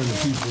you pour in the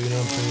people, you know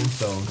what I'm saying?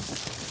 So,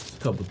 there's a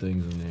couple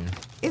things in there.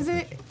 Is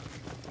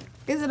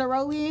it a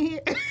rollie in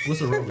here?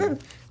 What's a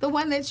rollie? The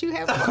one that you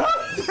have.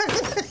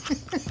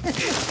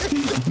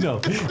 No,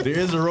 there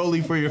is a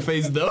rollie for your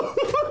face, though.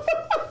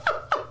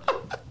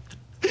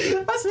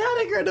 I said, how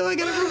that girl doing?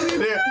 Get a rollie in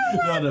there.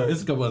 No,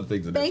 it's a couple other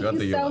things in there.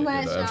 Thank you so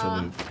much,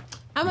 y'all.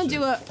 I'm going to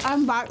do an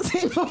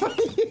unboxing for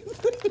you.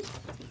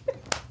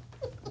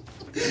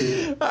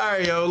 All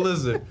right, yo,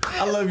 listen.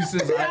 I love you,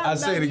 sis. I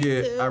say it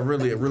again. I'm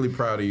really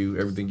proud of you,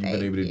 everything you've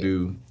been able to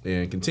do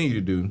and continue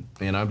to do.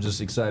 And I'm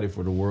just excited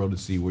for the world to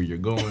see where you're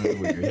going,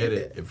 where you're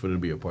headed, and for it to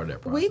be a part of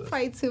that process. We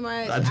pray too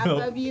much. I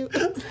love you.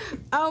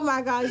 Oh,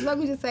 my gosh. Let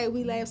me just say,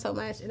 we laugh so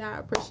much, and I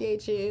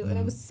appreciate you. And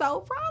I'm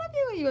so proud of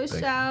you and your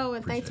show.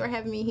 And thanks for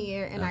having me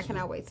here. And I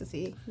cannot wait to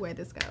see where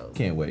this goes.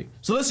 Can't wait.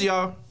 So listen,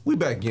 y'all. We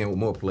back again with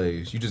more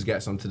plays. You just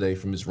got some today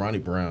from Miss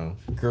Ronne Brown,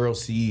 Girl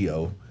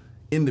CEO,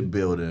 in the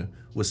building.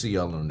 We'll see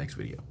y'all on the next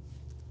video.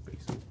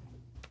 Peace.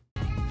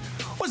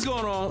 What's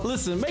going on?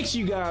 Listen, make sure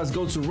you guys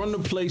go to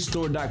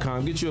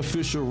RUNTHEPLAYStore.com. Get your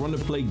official Run the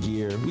Play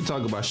gear. We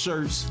talk about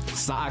shirts,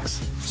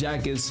 socks,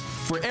 jackets,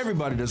 for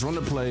everybody that's Run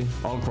the Play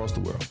all across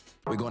the world.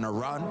 We're gonna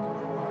run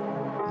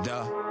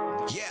the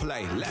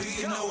play. Let's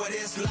Do you know what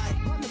it's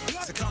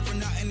like to come from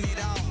nothing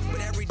at all?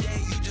 But every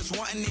day you just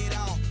wanting it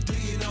all. Do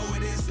you know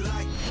what it's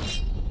like?